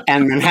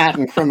and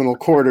Manhattan criminal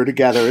court are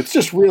together, it's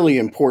just really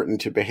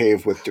important to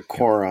behave with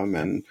decorum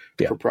and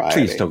propriety.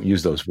 Please don't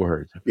use those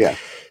words. Yeah.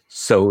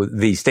 So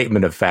the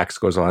statement of facts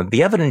goes on.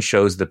 The evidence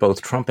shows that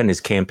both Trump and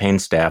his campaign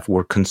staff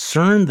were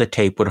concerned the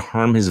tape would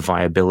harm his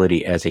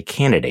viability as a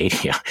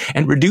candidate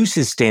and reduce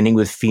his standing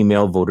with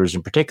female voters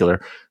in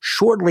particular.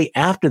 Shortly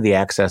after the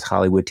Access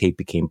Hollywood tape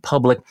became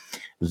public,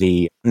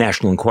 the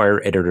National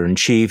Enquirer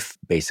editor-in-chief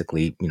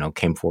basically,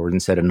 came forward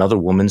and said another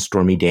woman,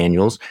 Stormy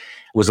Daniels,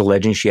 was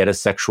alleging she had a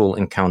sexual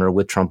encounter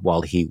with Trump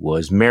while he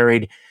was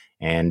married.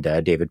 And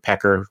David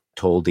Pecker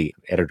told the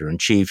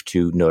editor-in-chief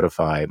to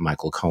notify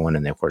Michael Cohen.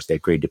 And of course, they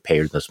agreed to pay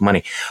her this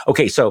money.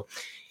 Okay, so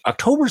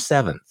October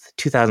 7th,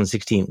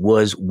 2016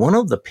 was one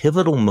of the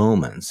pivotal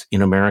moments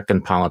in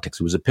American politics.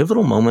 It was a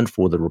pivotal moment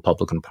for the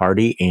Republican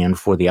Party and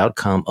for the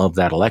outcome of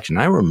that election.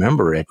 I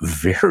remember it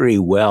very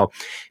well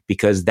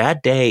because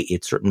that day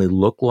it certainly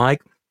looked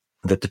like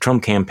that the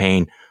Trump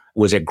campaign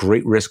was at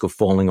great risk of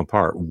falling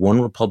apart.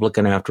 One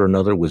Republican after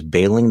another was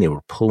bailing. They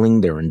were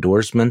pulling their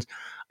endorsements.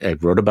 I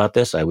wrote about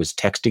this. I was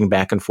texting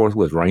back and forth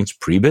with Reince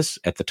Priebus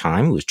at the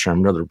time, who was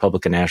chairman of the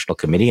Republican National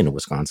Committee in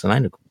Wisconsin,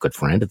 a good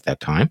friend at that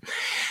time.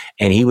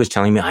 And he was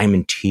telling me, I'm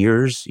in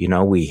tears.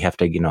 We have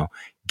to,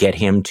 get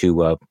him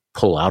to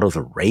pull out of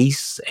the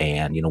race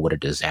and, what a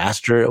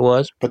disaster it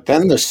was. But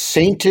then the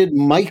sainted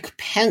Mike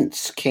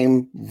Pence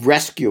came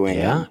rescuing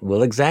him. Yeah,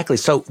 well, exactly.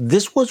 So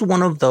this was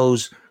one of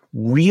those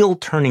real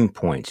turning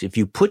points. If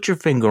you put your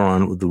finger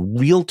on the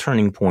real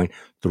turning point,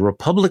 the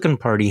Republican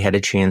Party had a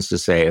chance to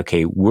say,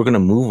 okay, we're going to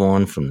move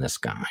on from this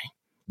guy.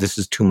 This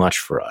is too much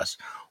for us.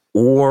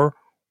 Or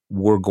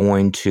we're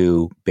going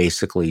to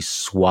basically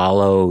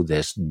swallow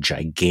this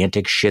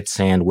gigantic shit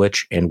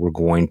sandwich and we're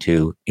going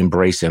to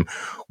embrace him,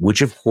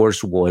 which of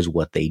course was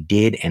what they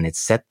did. And it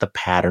set the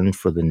pattern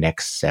for the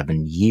next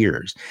 7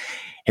 years.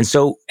 And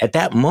so at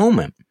that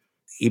moment,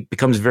 it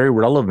becomes very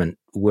relevant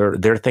where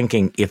they're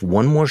thinking if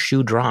one more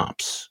shoe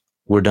drops,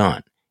 we're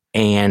done.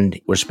 And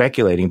we're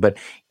speculating. But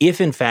if,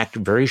 in fact,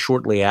 very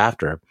shortly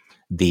after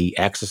the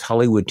Access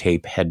Hollywood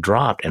tape had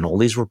dropped and all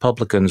these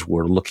Republicans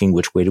were looking,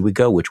 which way do we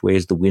go? Which way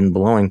is the wind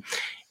blowing?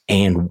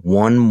 And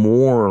one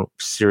more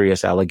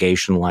serious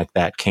allegation like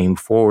that came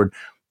forward,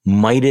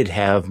 might it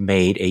have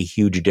made a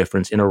huge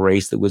difference in a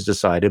race that was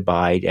decided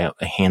by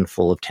a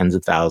handful of tens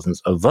of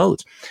thousands of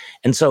votes?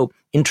 And so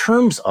in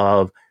terms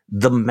of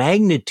the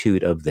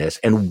magnitude of this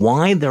and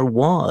why there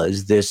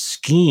was this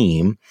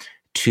scheme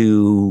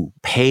to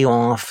pay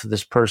off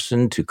this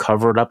person, to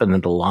cover it up and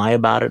then to lie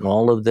about it and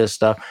all of this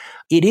stuff,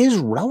 it is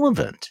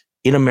relevant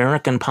in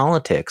American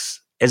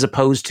politics as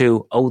opposed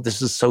to, oh,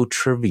 this is so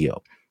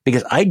trivial.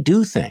 Because I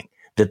do think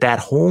that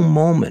whole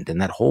moment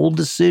and that whole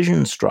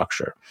decision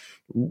structure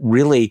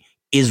really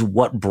is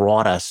what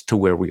brought us to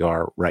where we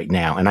are right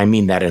now. And I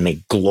mean that in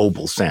a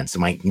global sense.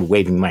 Am I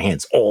waving my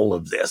hands? All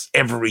of this,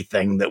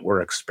 everything that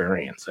we're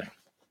experiencing.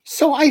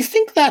 So I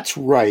think that's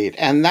right.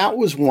 And that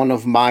was one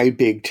of my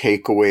big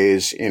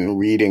takeaways in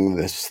reading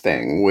this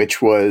thing,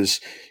 which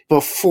was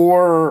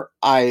before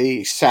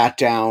I sat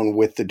down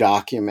with the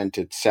document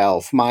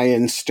itself, my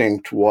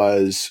instinct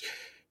was,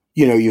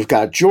 you've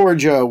got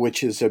Georgia,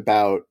 which is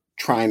about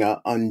trying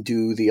to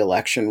undo the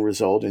election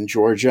result in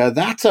Georgia.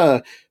 That's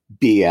a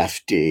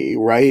BFD,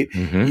 right?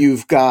 Mm-hmm.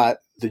 You've got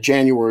the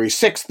January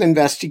 6th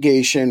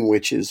investigation,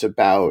 which is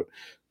about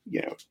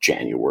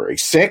January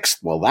 6th.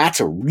 Well, that's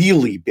a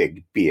really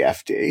big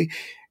BFD.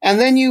 And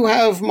then you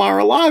have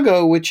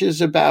Mar-a-Lago, which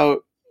is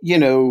about,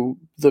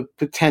 the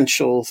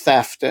potential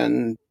theft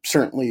and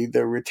certainly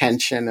the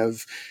retention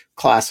of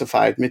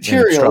classified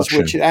materials,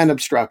 and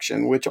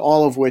obstruction, which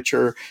all of which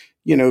are,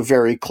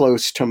 very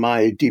close to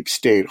my deep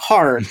state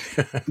heart.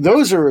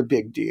 Those are a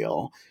big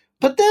deal.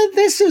 But then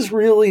this is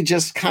really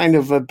just kind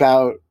of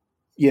about,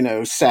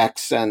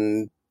 sex.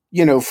 And,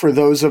 for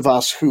those of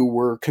us who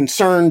were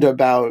concerned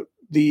about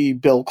the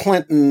Bill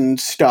Clinton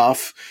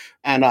stuff,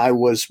 and I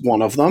was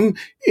one of them,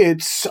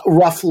 it's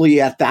roughly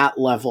at that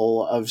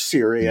level of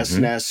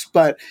seriousness. Mm-hmm.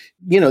 But,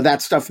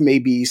 that stuff may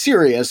be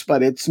serious,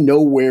 but it's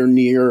nowhere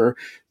near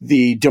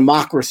the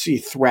democracy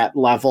threat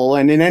level.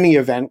 And in any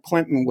event,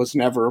 Clinton was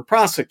never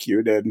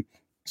prosecuted.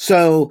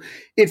 So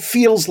it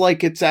feels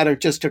like it's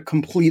at just a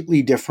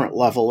completely different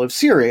level of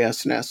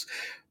seriousness.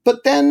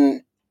 But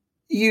then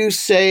you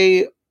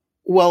say,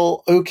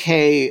 well,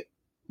 okay,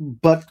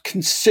 but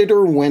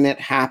consider when it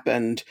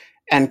happened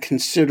and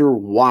consider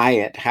why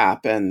it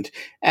happened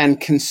and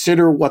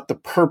consider what the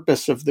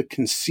purpose of the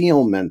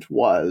concealment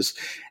was.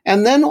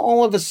 And then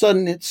all of a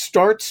sudden it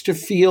starts to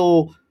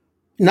feel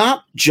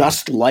not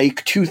just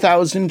like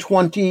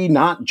 2020,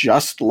 not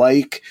just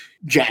like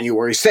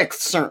January 6th,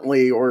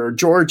 certainly, or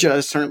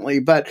Georgia, certainly,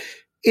 but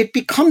it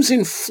becomes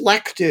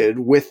inflected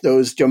with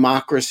those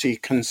democracy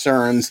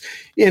concerns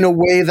in a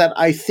way that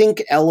I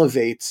think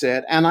elevates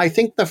it. And I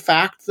think the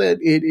fact that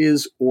it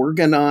is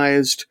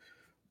organized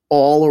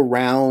all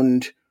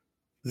around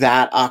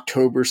that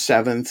October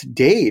 7th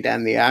date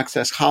and the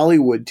Access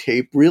Hollywood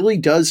tape really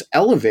does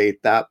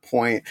elevate that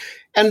point.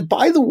 And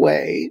by the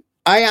way,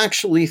 I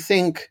actually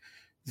think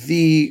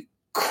the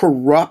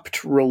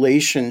corrupt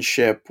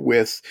relationship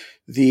with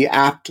the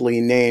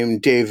aptly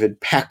named David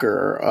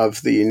Pecker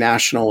of the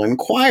National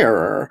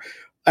Enquirer,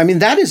 I mean,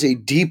 that is a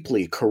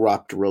deeply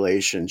corrupt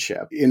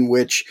relationship in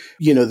which,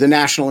 the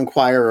National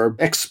Enquirer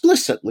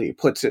explicitly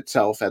puts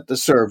itself at the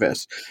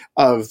service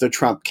of the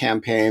Trump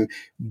campaign,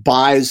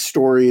 buys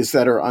stories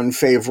that are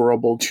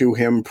unfavorable to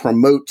him,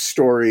 promotes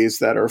stories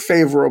that are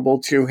favorable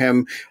to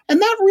him.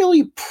 And that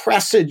really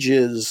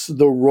presages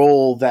the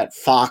role that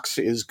Fox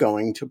is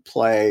going to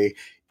play,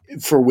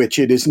 for which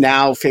it is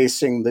now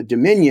facing the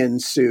Dominion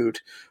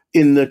suit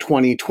in the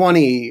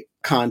 2020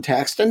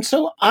 context. And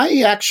so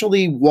I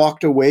actually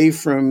walked away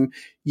from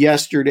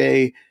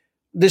yesterday.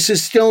 This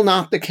is still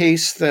not the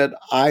case that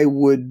I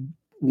would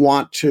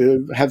want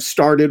to have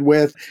started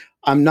with.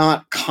 I'm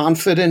not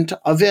confident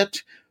of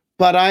it,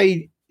 but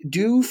I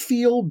do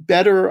feel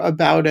better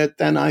about it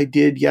than I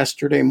did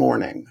yesterday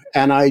morning.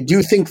 And I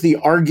do think the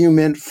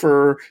argument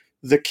for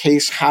the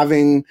case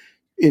having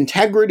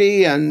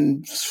integrity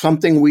and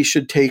something we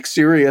should take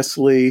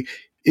seriously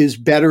is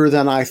better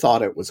than I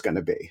thought it was going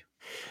to be.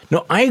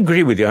 No, I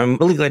agree with you. I'm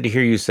really glad to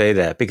hear you say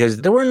that, because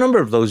there were a number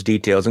of those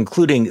details,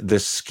 including the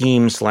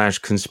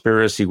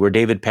scheme/conspiracy where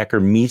David Pecker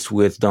meets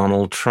with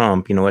Donald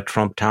Trump, at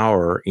Trump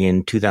Tower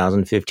in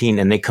 2015.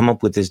 And they come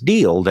up with this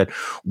deal that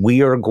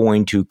we are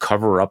going to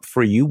cover up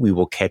for you. We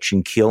will catch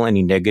and kill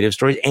any negative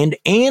stories,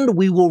 and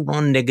we will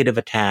run negative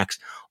attacks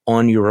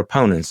on your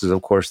opponents, as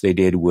of course they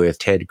did with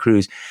Ted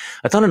Cruz.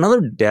 I thought another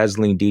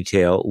dazzling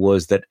detail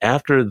was that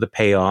after the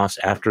payoffs,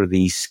 after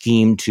the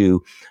scheme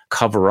to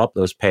cover up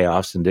those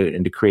payoffs and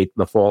to create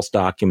the false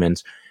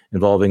documents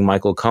involving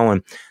Michael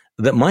Cohen,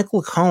 that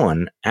Michael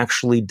Cohen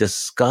actually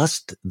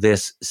discussed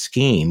this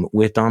scheme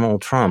with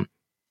Donald Trump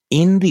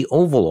in the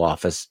Oval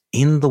Office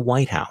in the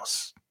White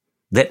House.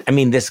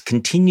 This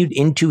continued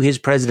into his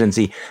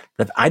presidency.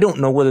 That I don't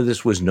know whether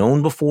this was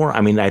known before.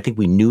 I think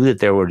we knew that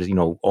there were,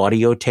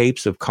 audio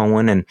tapes of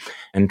Cohen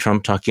and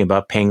Trump talking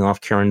about paying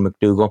off Karen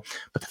McDougal.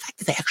 But the fact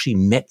that they actually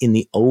met in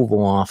the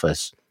Oval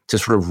Office to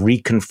sort of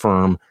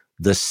reconfirm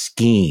the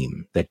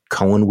scheme, that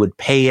Cohen would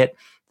pay it,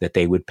 that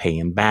they would pay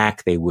him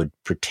back. They would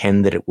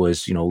pretend that it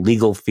was,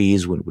 legal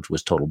fees, which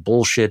was total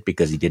bullshit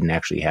because he didn't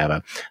actually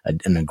have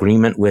an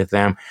agreement with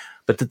them.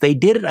 But that they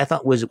did it, I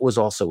thought was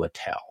also a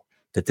tell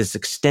that this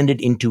extended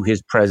into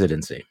his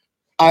presidency.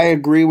 I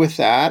agree with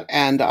that.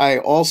 And I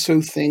also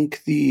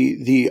think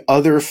the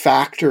other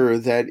factor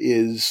that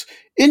is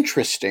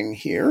interesting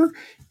here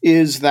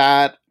is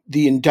that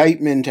the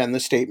indictment and the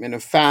statement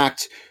of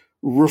facts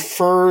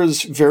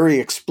refers very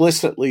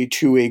explicitly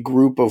to a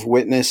group of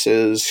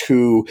witnesses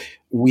who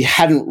we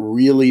hadn't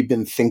really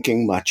been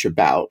thinking much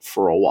about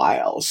for a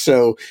while.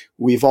 So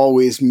we've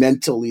always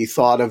mentally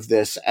thought of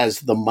this as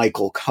the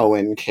Michael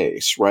Cohen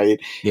case, right?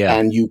 Yeah.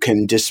 And you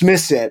can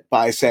dismiss it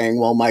by saying,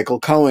 well, Michael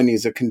Cohen,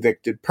 he's a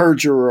convicted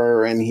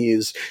perjurer and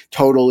he's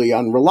totally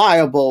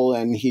unreliable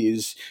and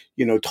he's,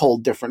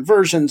 told different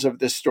versions of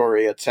this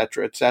story, et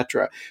cetera, et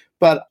cetera.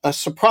 But a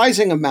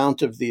surprising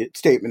amount of the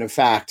statement of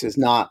facts is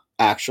not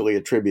actually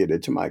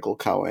attributed to Michael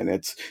Cohen.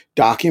 It's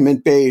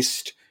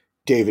document-based.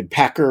 David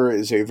Pecker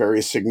is a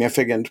very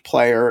significant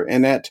player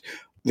in it.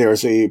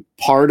 There's a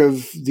part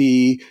of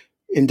the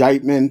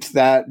indictment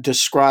that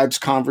describes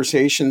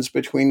conversations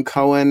between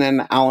Cohen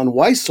and Alan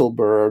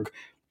Weisselberg,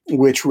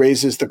 which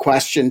raises the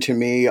question to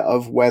me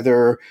of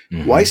whether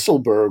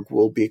Weisselberg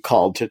will be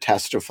called to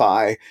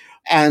testify.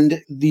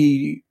 And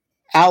the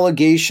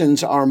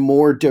allegations are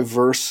more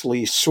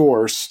diversely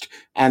sourced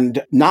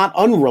and not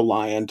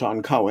unreliant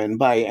on Cohen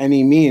by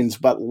any means,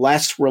 but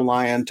less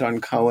reliant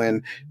on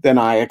Cohen than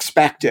I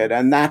expected.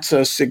 And that's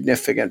a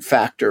significant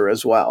factor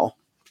as well.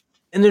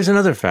 And there's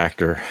another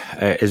factor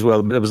as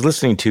well. I was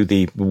listening to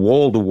the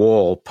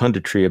wall-to-wall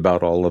punditry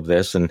about all of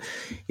this, and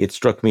it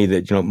struck me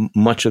that,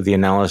 much of the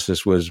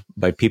analysis was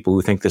by people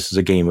who think this is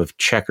a game of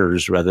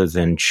checkers rather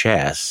than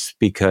chess,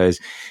 because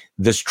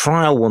this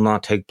trial will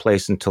not take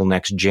place until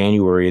next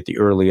January at the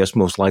earliest.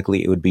 Most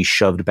likely it would be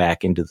shoved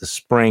back into the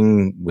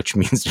spring, which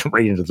means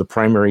right into the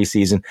primary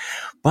season.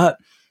 But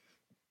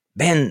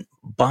then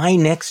by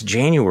next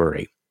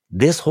January,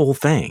 this whole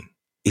thing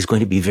is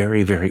going to be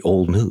very, very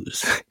old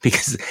news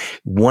because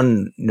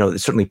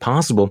it's certainly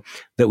possible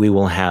that we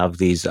will have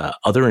these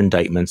other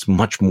indictments,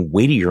 much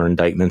weightier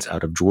indictments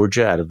out of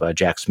Georgia, out of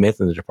Jack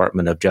Smith and the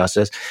Department of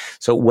Justice.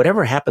 So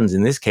whatever happens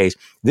in this case,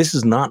 this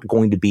is not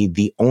going to be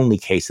the only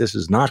case. This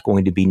is not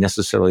going to be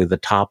necessarily the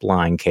top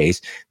line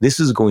case. This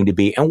is going to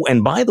be,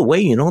 and by the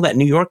way, that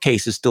New York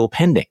case is still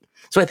pending.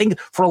 So I think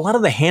for a lot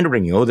of the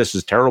hand-wringing, this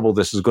is terrible,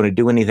 this is going to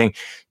do anything,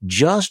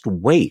 just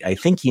wait. I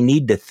think you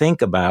need to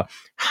think about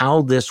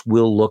how this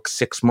will look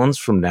 6 months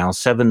from now,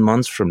 7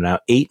 months from now,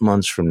 8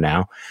 months from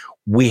now.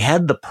 We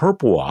had the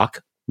perp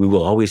walk. We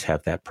will always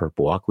have that perp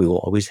walk. We will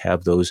always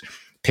have those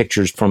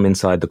pictures from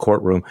inside the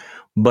courtroom.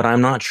 But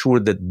I'm not sure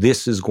that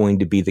this is going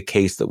to be the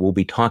case that we'll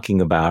be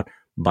talking about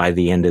by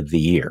the end of the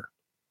year.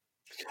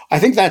 I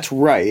think that's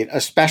right,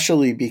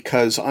 especially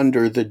because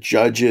under the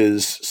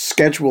judge's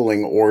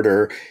scheduling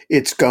order,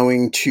 it's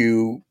going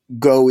to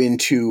go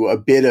into a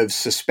bit of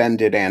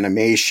suspended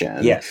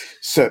animation. Yes.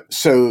 So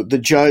the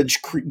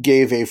judge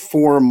gave a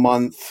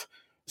 4-month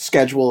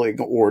scheduling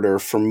order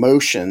for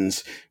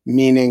motions,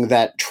 meaning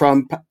that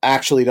Trump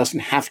actually doesn't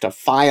have to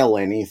file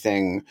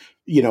anything,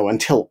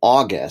 until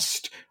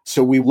August.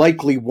 So we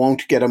likely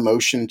won't get a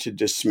motion to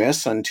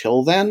dismiss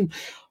until then,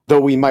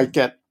 though we might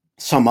get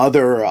some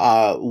other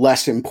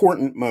less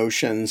important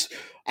motions.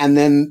 And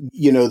then,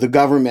 the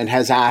government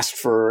has asked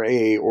for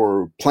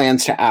or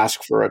plans to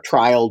ask for a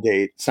trial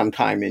date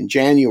sometime in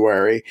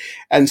January.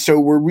 And so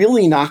we're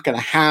really not going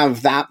to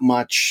have that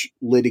much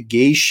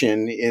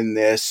litigation in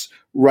this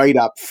right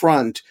up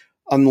front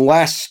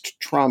unless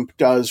Trump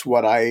does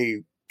what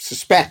I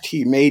suspect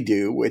he may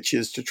do, which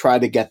is to try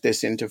to get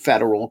this into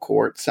federal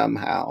court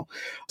somehow.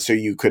 So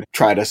you could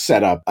try to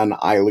set up an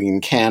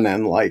Eileen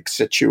Cannon-like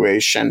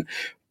situation.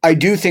 I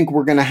do think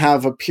we're going to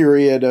have a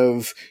period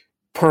of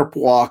perp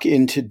walk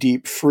into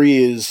deep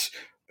freeze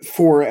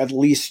for at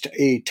least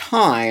a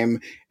time.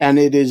 And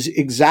it is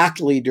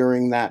exactly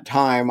during that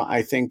time,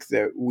 I think,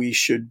 that we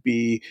should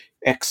be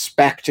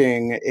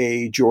expecting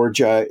a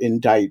Georgia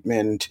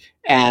indictment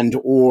and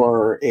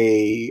or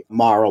a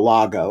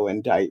Mar-a-Lago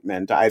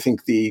indictment. I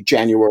think the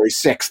January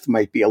 6th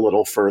might be a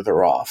little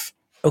further off.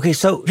 Okay,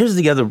 so here's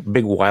the other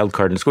big wild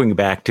card. And it's going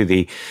back to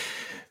the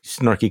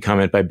snarky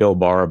comment by Bill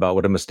Barr about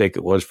what a mistake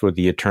it was for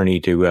the attorney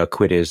to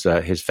quit his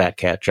fat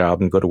cat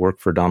job and go to work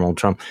for Donald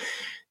Trump.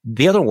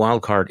 The other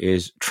wild card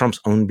is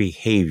Trump's own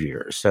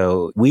behavior.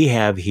 So we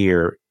have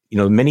here,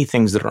 many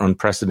things that are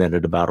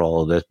unprecedented about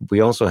all of this.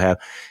 We also have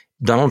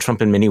Donald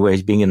Trump in many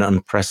ways being an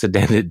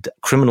unprecedented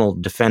criminal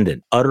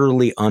defendant,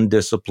 utterly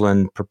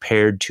undisciplined,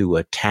 prepared to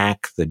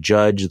attack the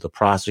judge, the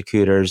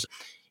prosecutors.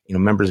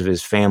 Members of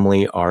his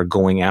family are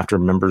going after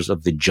members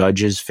of the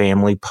judge's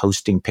family,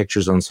 posting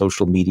pictures on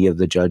social media of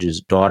the judge's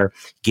daughter,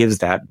 gives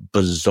that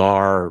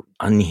bizarre,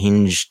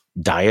 unhinged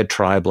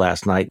diatribe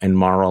last night in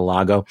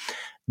Mar-a-Lago.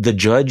 The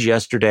judge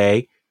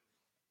yesterday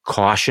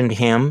cautioned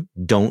him,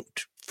 don't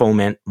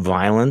foment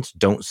violence,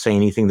 don't say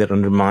anything that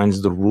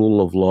undermines the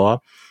rule of law.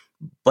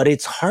 But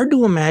it's hard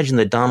to imagine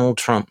that Donald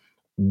Trump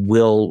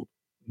will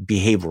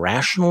behave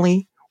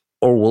rationally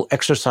or will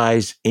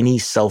exercise any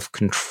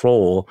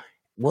self-control.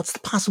 What's the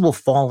possible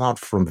fallout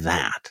from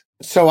that?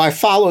 So I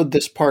followed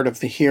this part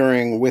of the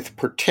hearing with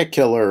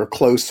particular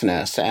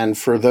closeness. And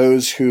for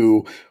those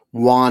who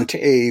want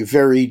a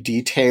very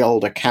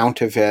detailed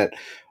account of it,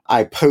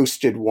 I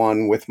posted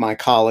one with my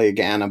colleague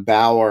Anna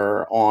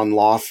Bauer on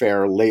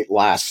Lawfare late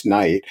last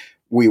night.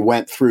 We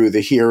went through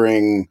the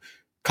hearing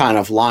kind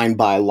of line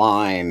by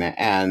line,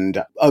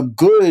 and a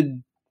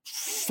good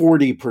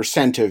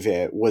 40% of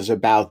it was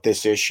about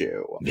this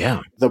issue.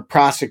 Yeah. The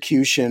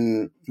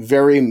prosecution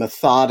very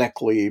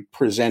methodically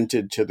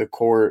presented to the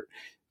court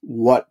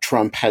what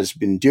Trump has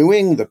been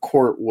doing. The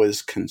court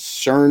was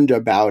concerned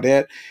about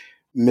it.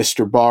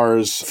 Mr.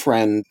 Barr's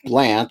friend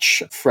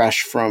Blanche,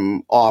 fresh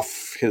from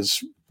off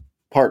his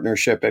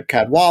partnership at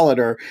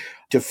Cadwalader,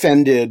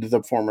 defended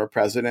the former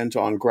president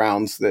on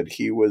grounds that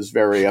he was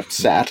very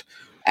upset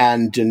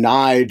and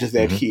denied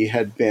that he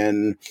had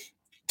been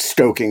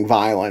stoking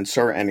violence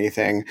or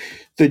anything.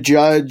 The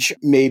judge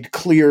made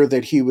clear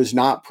that he was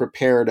not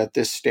prepared at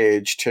this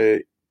stage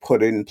to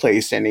put in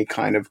place any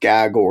kind of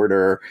gag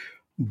order.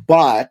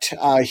 But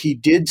he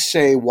did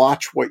say,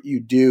 watch what you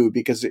do,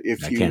 because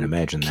if you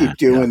keep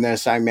doing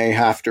this, I may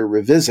have to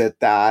revisit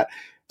that.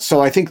 So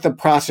I think the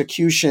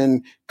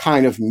prosecution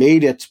kind of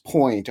made its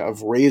point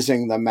of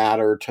raising the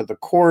matter to the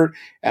court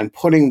and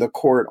putting the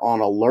court on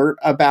alert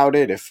about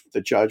it, if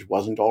the judge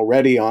wasn't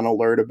already on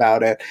alert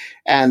about it.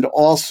 And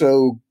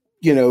also,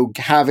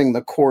 having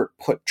the court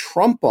put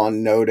Trump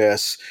on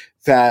notice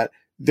that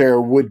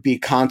there would be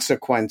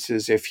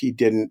consequences if he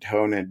didn't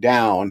tone it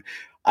down.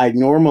 I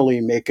normally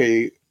make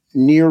a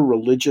near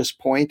religious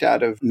point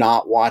out of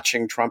not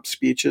watching Trump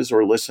speeches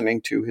or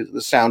listening to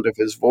the sound of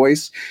his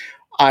voice.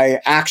 I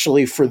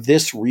actually, for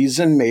this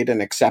reason, made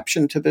an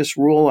exception to this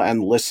rule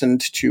and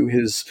listened to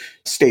his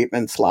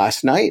statements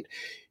last night.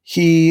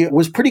 He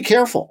was pretty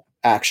careful,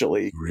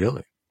 actually.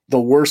 Really?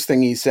 the worst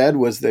thing he said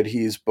was that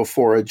he's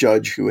before a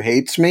judge who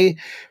hates me.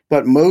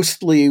 But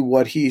mostly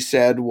what he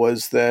said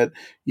was that,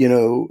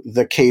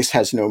 the case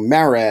has no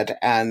merit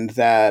and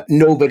that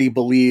nobody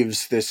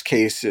believes this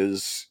case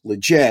is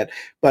legit.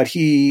 But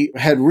he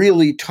had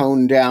really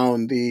toned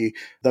down the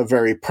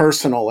very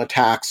personal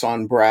attacks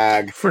on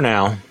Bragg. For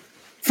now.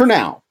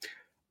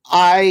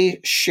 I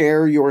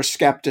share your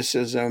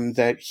skepticism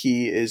that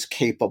he is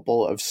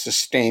capable of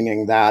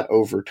sustaining that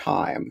over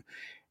time.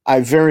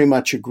 I very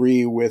much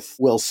agree with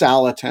Will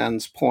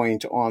Salatin's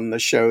point on the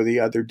show the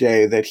other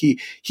day that he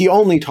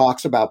only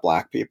talks about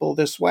Black people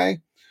this way.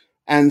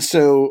 And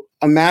so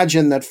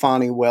imagine that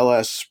Fani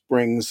Willis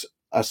brings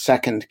a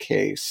second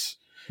case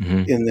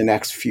in the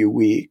next few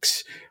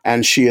weeks.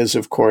 And she is,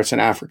 of course, an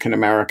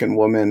African-American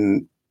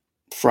woman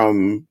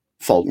from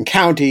Fulton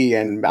County,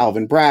 and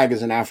Alvin Bragg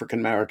is an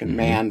African-American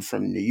man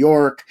from New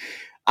York.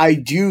 I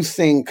do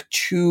think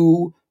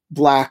two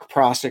Black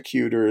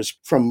prosecutors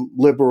from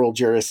liberal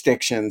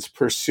jurisdictions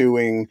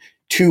pursuing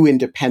two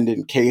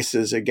independent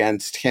cases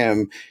against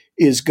him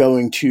is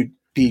going to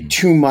be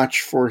too much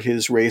for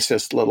his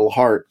racist little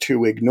heart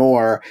to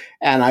ignore.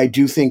 And I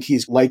do think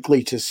he's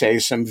likely to say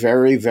some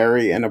very,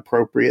 very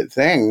inappropriate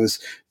things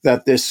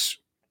that this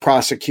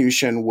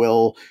prosecution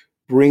will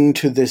bring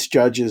to this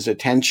judge's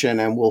attention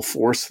and will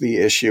force the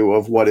issue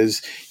of what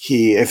is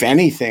he, if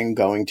anything,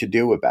 going to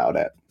do about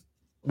it.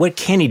 What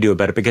can he do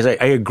about it? Because I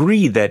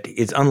agree that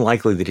it's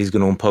unlikely that he's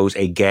going to impose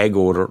a gag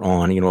order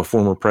on, a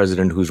former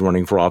president who's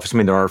running for office. I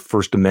mean, there are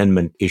First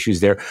Amendment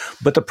issues there,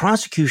 but the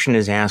prosecution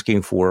is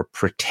asking for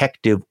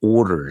protective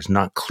orders,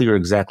 not clear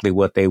exactly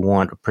what they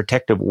want. A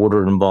protective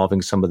order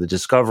involving some of the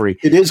discovery.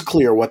 It is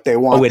clear what they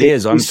want. Oh, it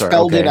is? I'm sorry.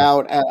 Spelled it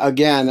out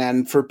again.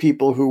 And for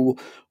people who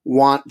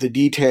want the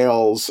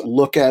details,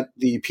 look at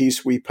the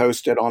piece we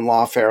posted on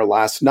Lawfare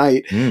last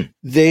night.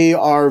 They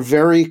are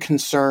very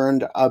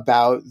concerned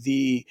about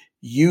the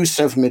use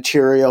of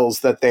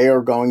materials that they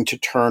are going to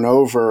turn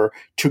over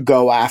to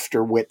go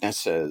after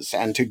witnesses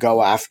and to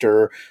go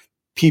after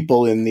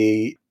people in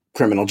the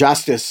criminal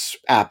justice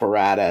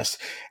apparatus.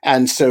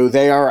 And so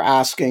they are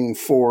asking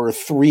for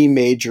three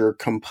major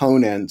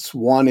components.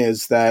 One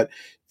is that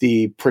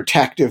the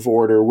protective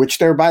order, which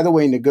they're, by the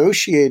way,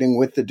 negotiating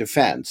with the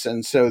defense.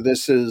 And so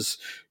this is,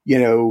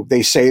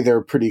 they say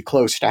they're pretty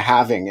close to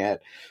having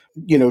it.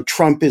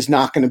 Trump is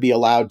not going to be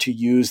allowed to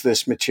use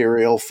this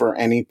material for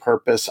any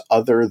purpose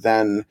other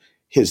than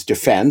his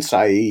defense,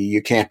 i.e.,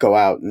 you can't go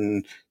out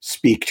and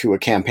speak to a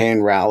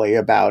campaign rally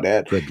about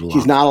it.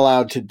 He's not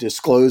allowed to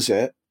disclose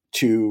it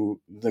to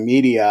the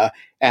media,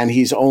 and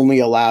he's only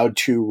allowed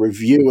to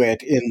review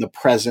it in the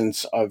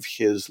presence of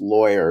his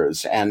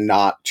lawyers and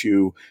not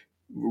to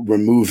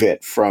remove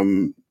it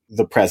from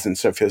the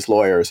presence of his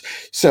lawyers.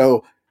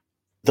 So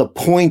the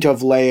point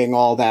of laying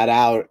all that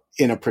out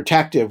in a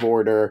protective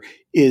order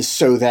is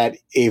so that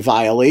a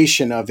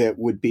violation of it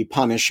would be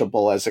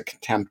punishable as a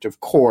contempt of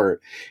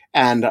court.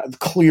 And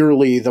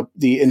clearly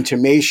the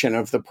intimation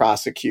of the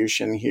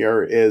prosecution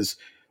here is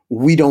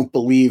we don't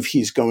believe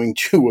he's going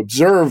to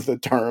observe the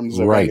terms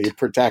of any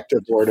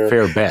protective order.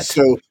 Fair bet.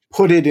 So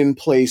put it in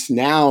place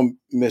now,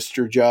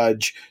 Mr.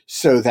 Judge,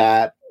 so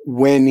that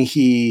when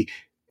he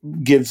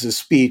gives a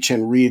speech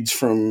and reads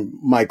from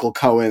Michael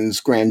Cohen's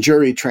grand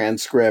jury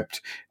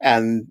transcript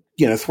and,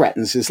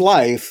 threatens his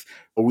life,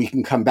 we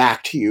can come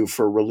back to you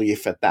for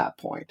relief at that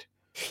point.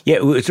 Yeah,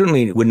 it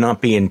certainly would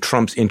not be in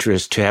Trump's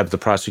interest to have the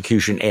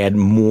prosecution add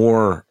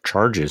more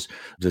charges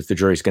that the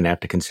jury's going to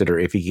have to consider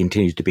if he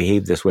continues to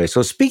behave this way.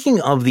 So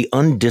speaking of the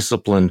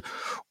undisciplined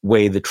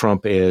way that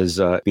Trump is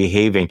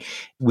behaving,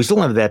 we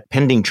still have that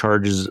pending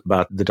charges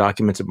about the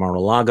documents at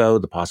Mar-a-Lago,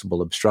 the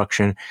possible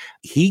obstruction.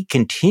 He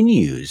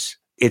continues,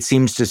 it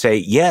seems to say,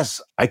 yes,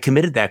 I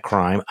committed that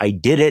crime. I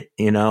did it,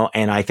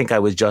 and I think I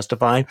was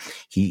justified.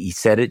 He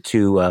said it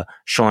to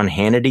Sean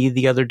Hannity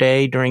the other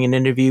day during an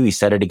interview. He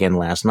said it again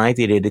last night.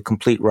 They did a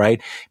complete right.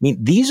 I mean,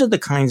 these are the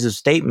kinds of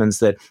statements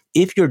that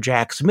if you're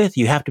Jack Smith,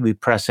 you have to be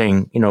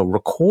pressing,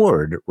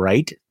 record,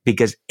 right?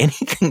 Because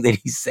anything that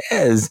he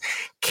says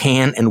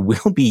can and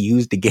will be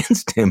used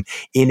against him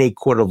in a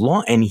court of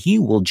law, and he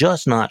will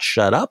just not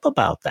shut up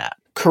about that.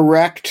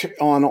 Correct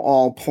on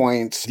all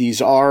points.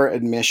 These are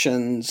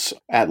admissions,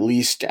 at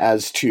least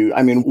as to,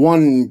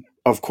 one,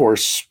 of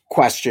course,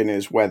 question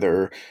is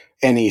whether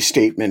any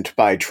statement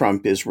by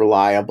Trump is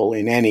reliable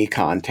in any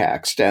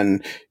context.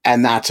 And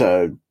that's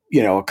a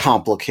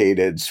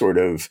complicated sort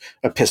of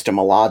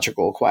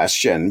epistemological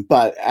question.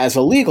 But as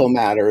a legal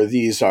matter,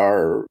 these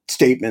are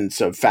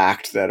statements of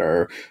fact that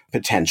are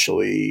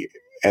potentially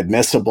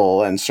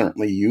admissible and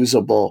certainly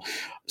usable.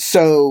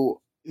 So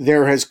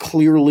there has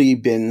clearly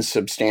been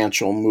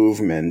substantial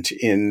movement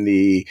in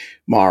the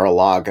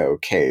Mar-a-Lago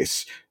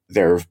case.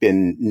 There have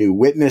been new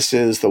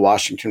witnesses. The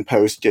Washington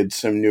Post did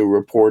some new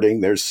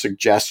reporting. There's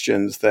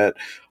suggestions that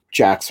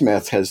Jack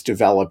Smith has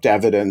developed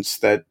evidence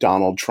that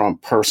Donald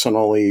Trump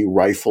personally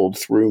rifled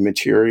through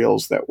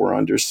materials that were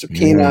under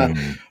subpoena.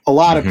 A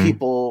lot of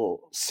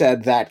people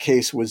said that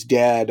case was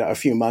dead a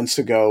few months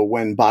ago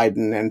when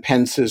Biden and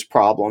Pence's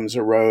problems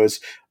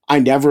arose. I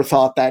never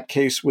thought that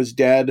case was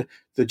dead.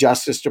 The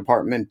Justice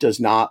Department does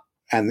not,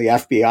 and the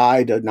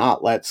FBI does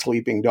not let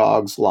sleeping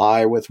dogs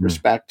lie with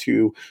respect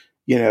to,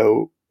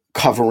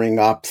 covering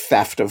up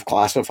theft of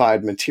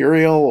classified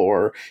material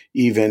or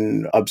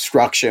even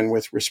obstruction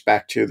with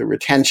respect to the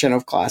retention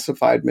of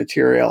classified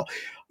material.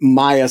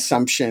 My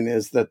assumption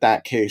is that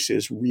that case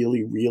is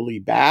really, really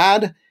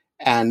bad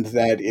and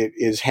that it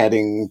is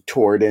heading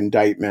toward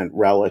indictment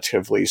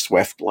relatively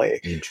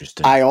swiftly.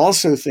 Interesting. I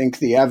also think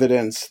the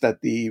evidence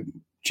that the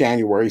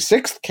January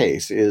 6th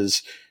case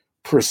is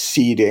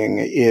proceeding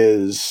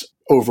is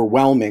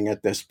overwhelming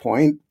at this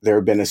point. There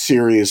have been a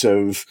series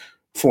of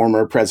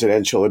former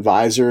presidential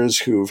advisors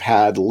who've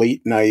had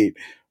late night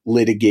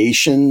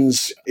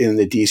litigations in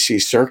the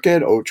DC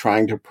circuit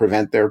trying to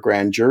prevent their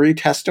grand jury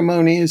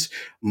testimonies.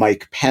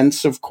 Mike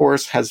Pence, of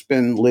course, has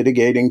been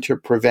litigating to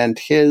prevent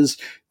his.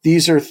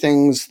 These are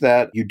things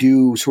that you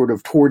do sort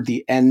of toward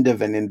the end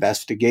of an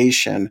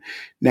investigation.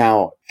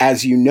 Now,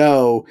 as you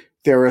know,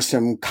 there are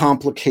some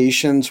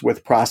complications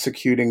with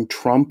prosecuting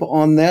Trump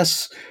on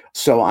this.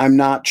 So I'm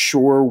not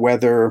sure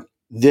whether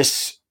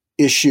this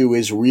issue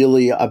is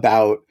really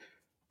about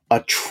a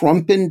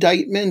Trump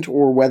indictment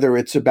or whether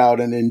it's about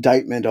an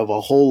indictment of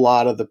a whole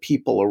lot of the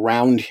people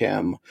around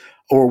him,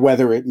 or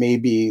whether it may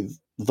be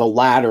the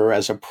latter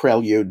as a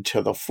prelude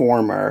to the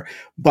former.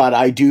 But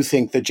I do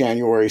think the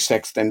January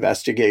 6th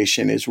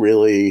investigation is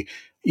really,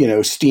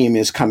 steam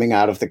is coming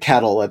out of the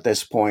kettle at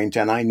this point.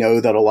 And I know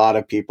that a lot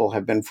of people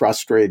have been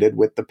frustrated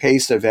with the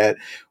pace of it.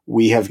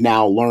 We have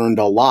now learned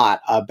a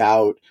lot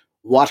about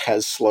what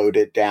has slowed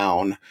it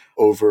down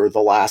over the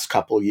last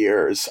couple of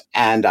years.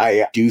 And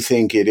I do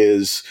think it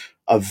is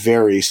a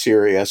very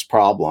serious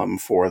problem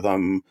for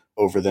them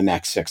over the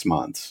next 6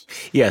 months.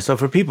 Yeah. So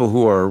for people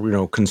who are,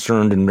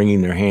 concerned and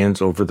wringing their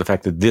hands over the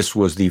fact that this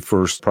was the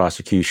first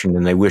prosecution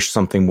and they wish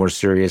something more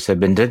serious had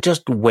been, to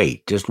just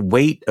wait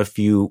a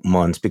few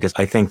months, because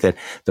I think that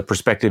the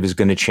perspective is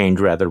going to change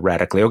rather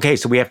radically. Okay.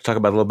 So we have to talk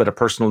about a little bit of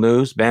personal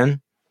news,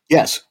 Ben.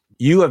 Yes.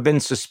 You have been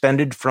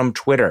suspended from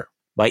Twitter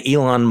by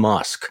Elon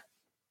Musk.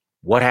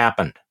 What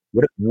happened?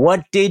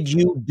 What did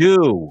you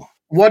do?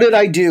 What did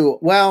I do?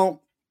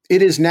 Well,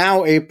 it is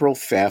now April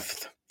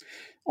 5th.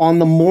 On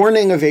the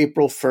morning of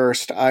April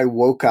 1st, I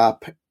woke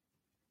up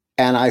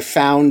and I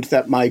found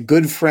that my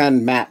good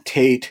friend Matt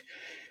Tate,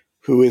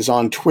 who is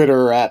on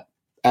Twitter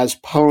as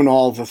Pwn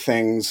All the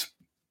Things,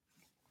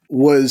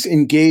 was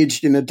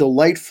engaged in a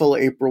delightful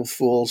April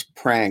Fool's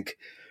prank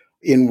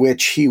in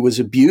which he was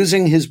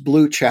abusing his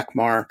blue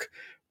checkmark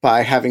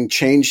by having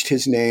changed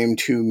his name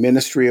to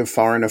Ministry of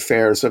Foreign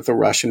Affairs of the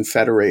Russian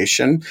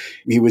Federation.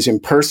 He was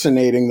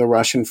impersonating the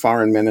Russian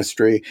Foreign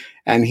Ministry,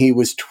 and he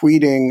was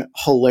tweeting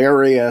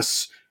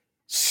hilarious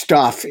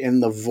stuff in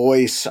the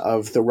voice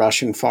of the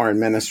Russian Foreign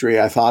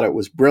Ministry. I thought it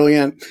was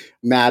brilliant.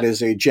 Matt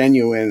is a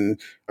genuine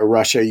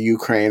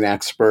Russia-Ukraine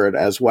expert,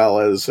 as well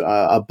as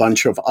a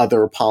bunch of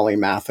other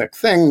polymathic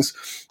things.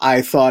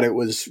 I thought it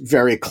was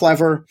very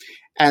clever.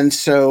 And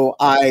so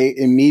I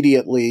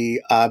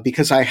immediately,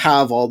 because I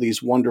have all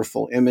these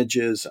wonderful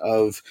images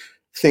of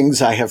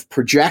things I have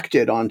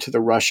projected onto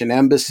the Russian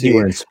embassy, you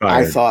were inspired.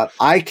 I thought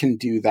I can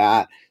do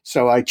that.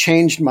 So I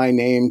changed my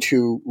name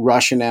to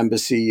Russian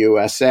Embassy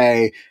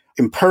USA,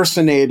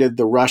 impersonated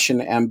the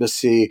Russian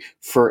embassy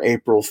for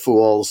April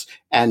Fools,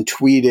 and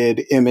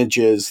tweeted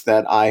images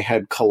that I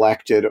had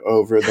collected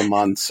over the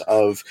months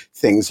of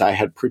things I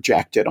had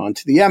projected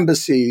onto the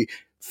embassy,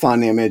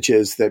 fun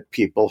images that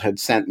people had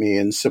sent me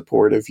in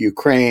support of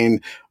Ukraine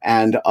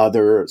and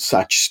other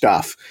such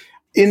stuff.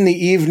 In the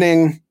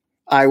evening,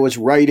 I was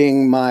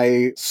writing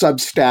my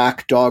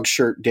Substack Dog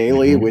Shirt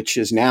Daily, which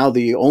is now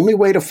the only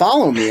way to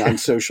follow me on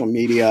social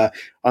media,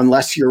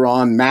 unless you're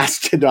on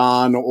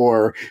Mastodon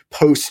or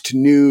Post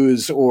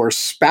News or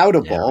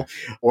Spoutable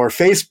or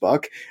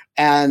Facebook.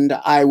 And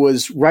I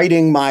was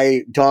writing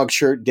my Dog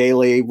Shirt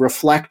Daily,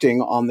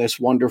 reflecting on this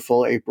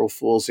wonderful April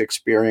Fool's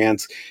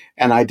experience.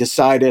 And I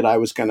decided I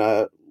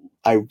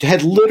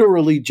had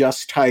literally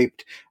just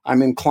typed,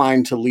 I'm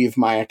inclined to leave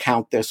my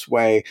account this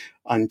way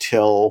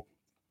until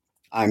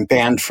I'm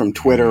banned from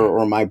Twitter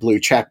or my blue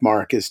check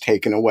mark is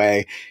taken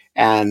away.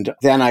 And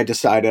then I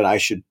decided I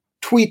should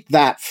tweet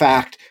that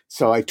fact.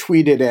 So I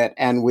tweeted it,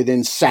 and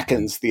within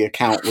seconds, the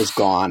account was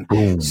gone.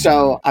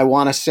 So I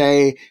want to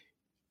say,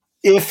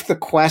 if the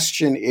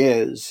question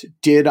is,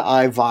 did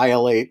I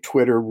violate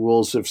Twitter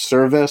rules of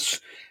service?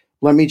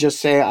 Let me just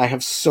say I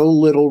have so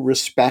little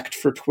respect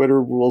for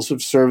Twitter rules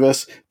of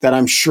service that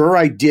I'm sure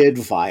I did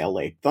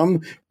violate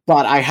them,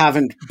 but I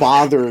haven't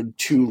bothered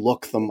to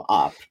look them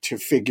up to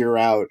figure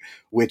out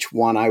which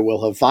one I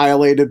will have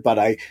violated. But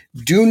I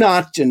do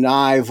not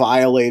deny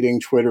violating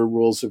Twitter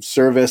rules of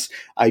service.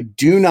 I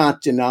do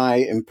not deny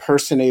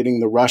impersonating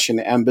the Russian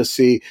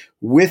embassy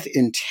with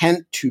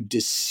intent to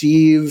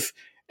deceive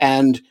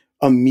and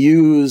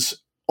amuse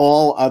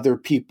all other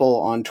people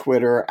on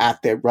Twitter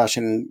at the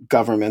Russian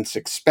government's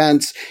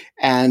expense.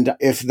 And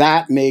if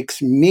that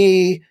makes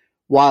me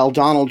while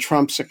Donald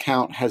Trump's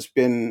account has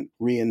been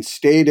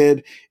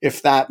reinstated,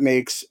 if that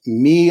makes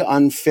me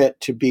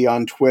unfit to be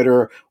on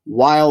Twitter,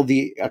 while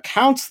the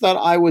accounts that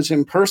I was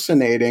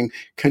impersonating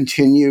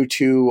continue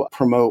to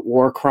promote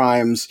war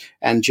crimes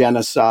and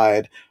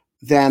genocide,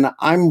 then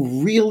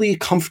I'm really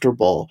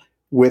comfortable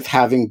with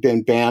having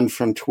been banned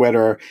from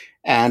Twitter.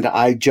 And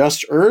I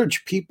just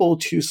urge people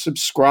to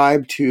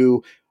subscribe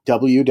to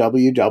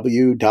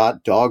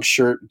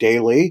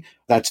www.dogshirtdaily.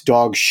 That's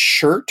dog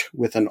shirt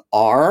with an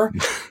R,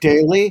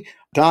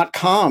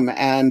 daily.com.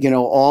 And,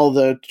 all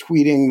the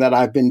tweeting that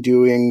I've been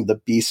doing, the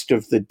beast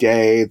of the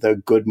day, the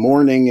good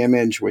morning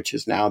image, which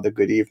is now the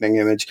good evening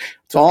image,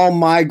 it's all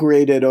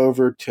migrated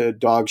over to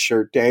Dog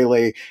Shirt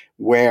Daily,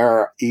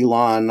 where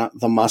Elon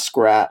the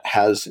muskrat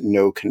has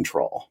no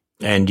control.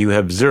 And you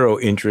have zero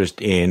interest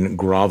in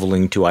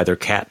groveling to either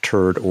Cat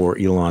Turd or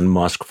Elon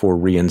Musk for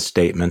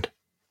reinstatement?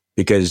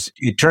 Because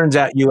it turns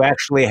out you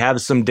actually have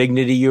some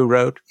dignity, you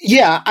wrote.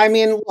 Yeah, I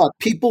mean, look,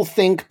 people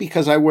think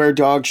because I wear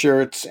dog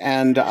shirts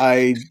and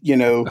I,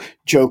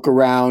 joke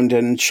around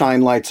and shine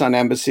lights on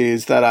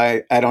embassies that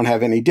I don't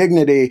have any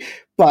dignity.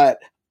 But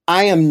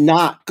I am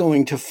not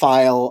going to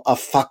file a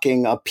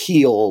fucking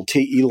appeal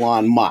to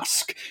Elon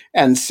Musk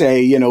and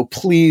say,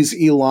 please,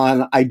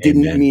 Elon, I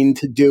didn't mean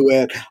to do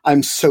it.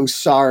 I'm so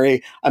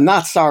sorry. I'm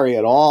not sorry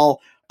at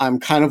all. I'm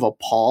kind of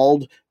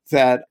appalled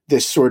that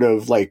this sort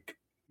of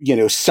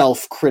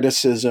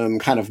self-criticism,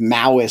 kind of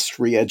Maoist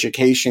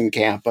re-education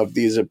camp of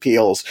these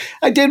appeals.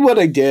 I did what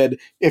I did.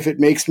 If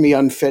it makes me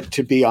unfit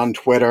to be on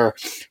Twitter,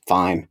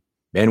 fine.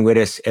 Ben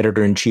Wittes,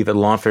 editor-in-chief at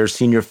Lawfare,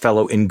 senior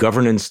fellow in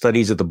governance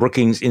studies at the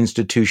Brookings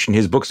Institution.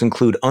 His books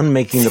include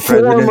Unmaking the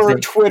Presidency. Former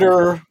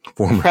Twitter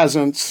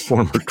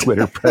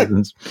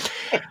presence.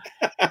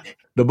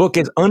 The book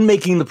is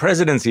Unmaking the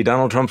Presidency,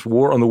 Donald Trump's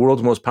War on the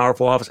World's Most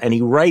Powerful Office. And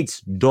he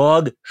writes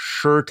Dog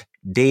Shirt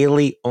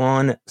Daily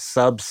on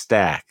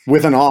Substack.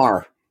 With an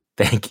R.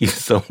 Thank you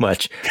so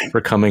much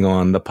for coming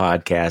on the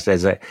podcast.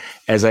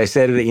 As I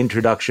said in the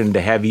introduction,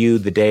 to have you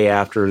the day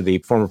after the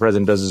former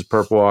president does his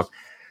perp walk,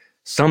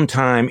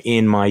 sometime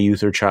in my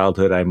youth or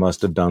childhood, I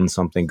must have done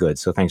something good.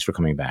 So thanks for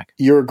coming back.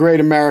 You're a great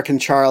American,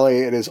 Charlie.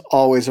 It is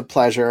always a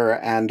pleasure,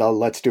 and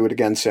let's do it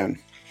again soon.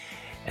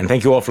 And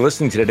thank you all for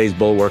listening to today's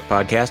Bulwark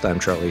Podcast. I'm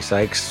Charlie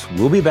Sykes.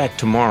 We'll be back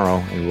tomorrow,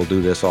 and we'll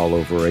do this all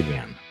over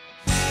again.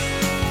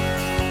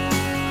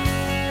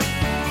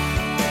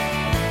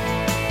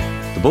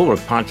 The Bulwark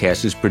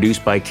Podcast is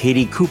produced by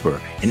Katie Cooper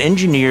and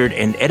engineered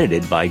and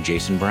edited by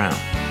Jason Brown.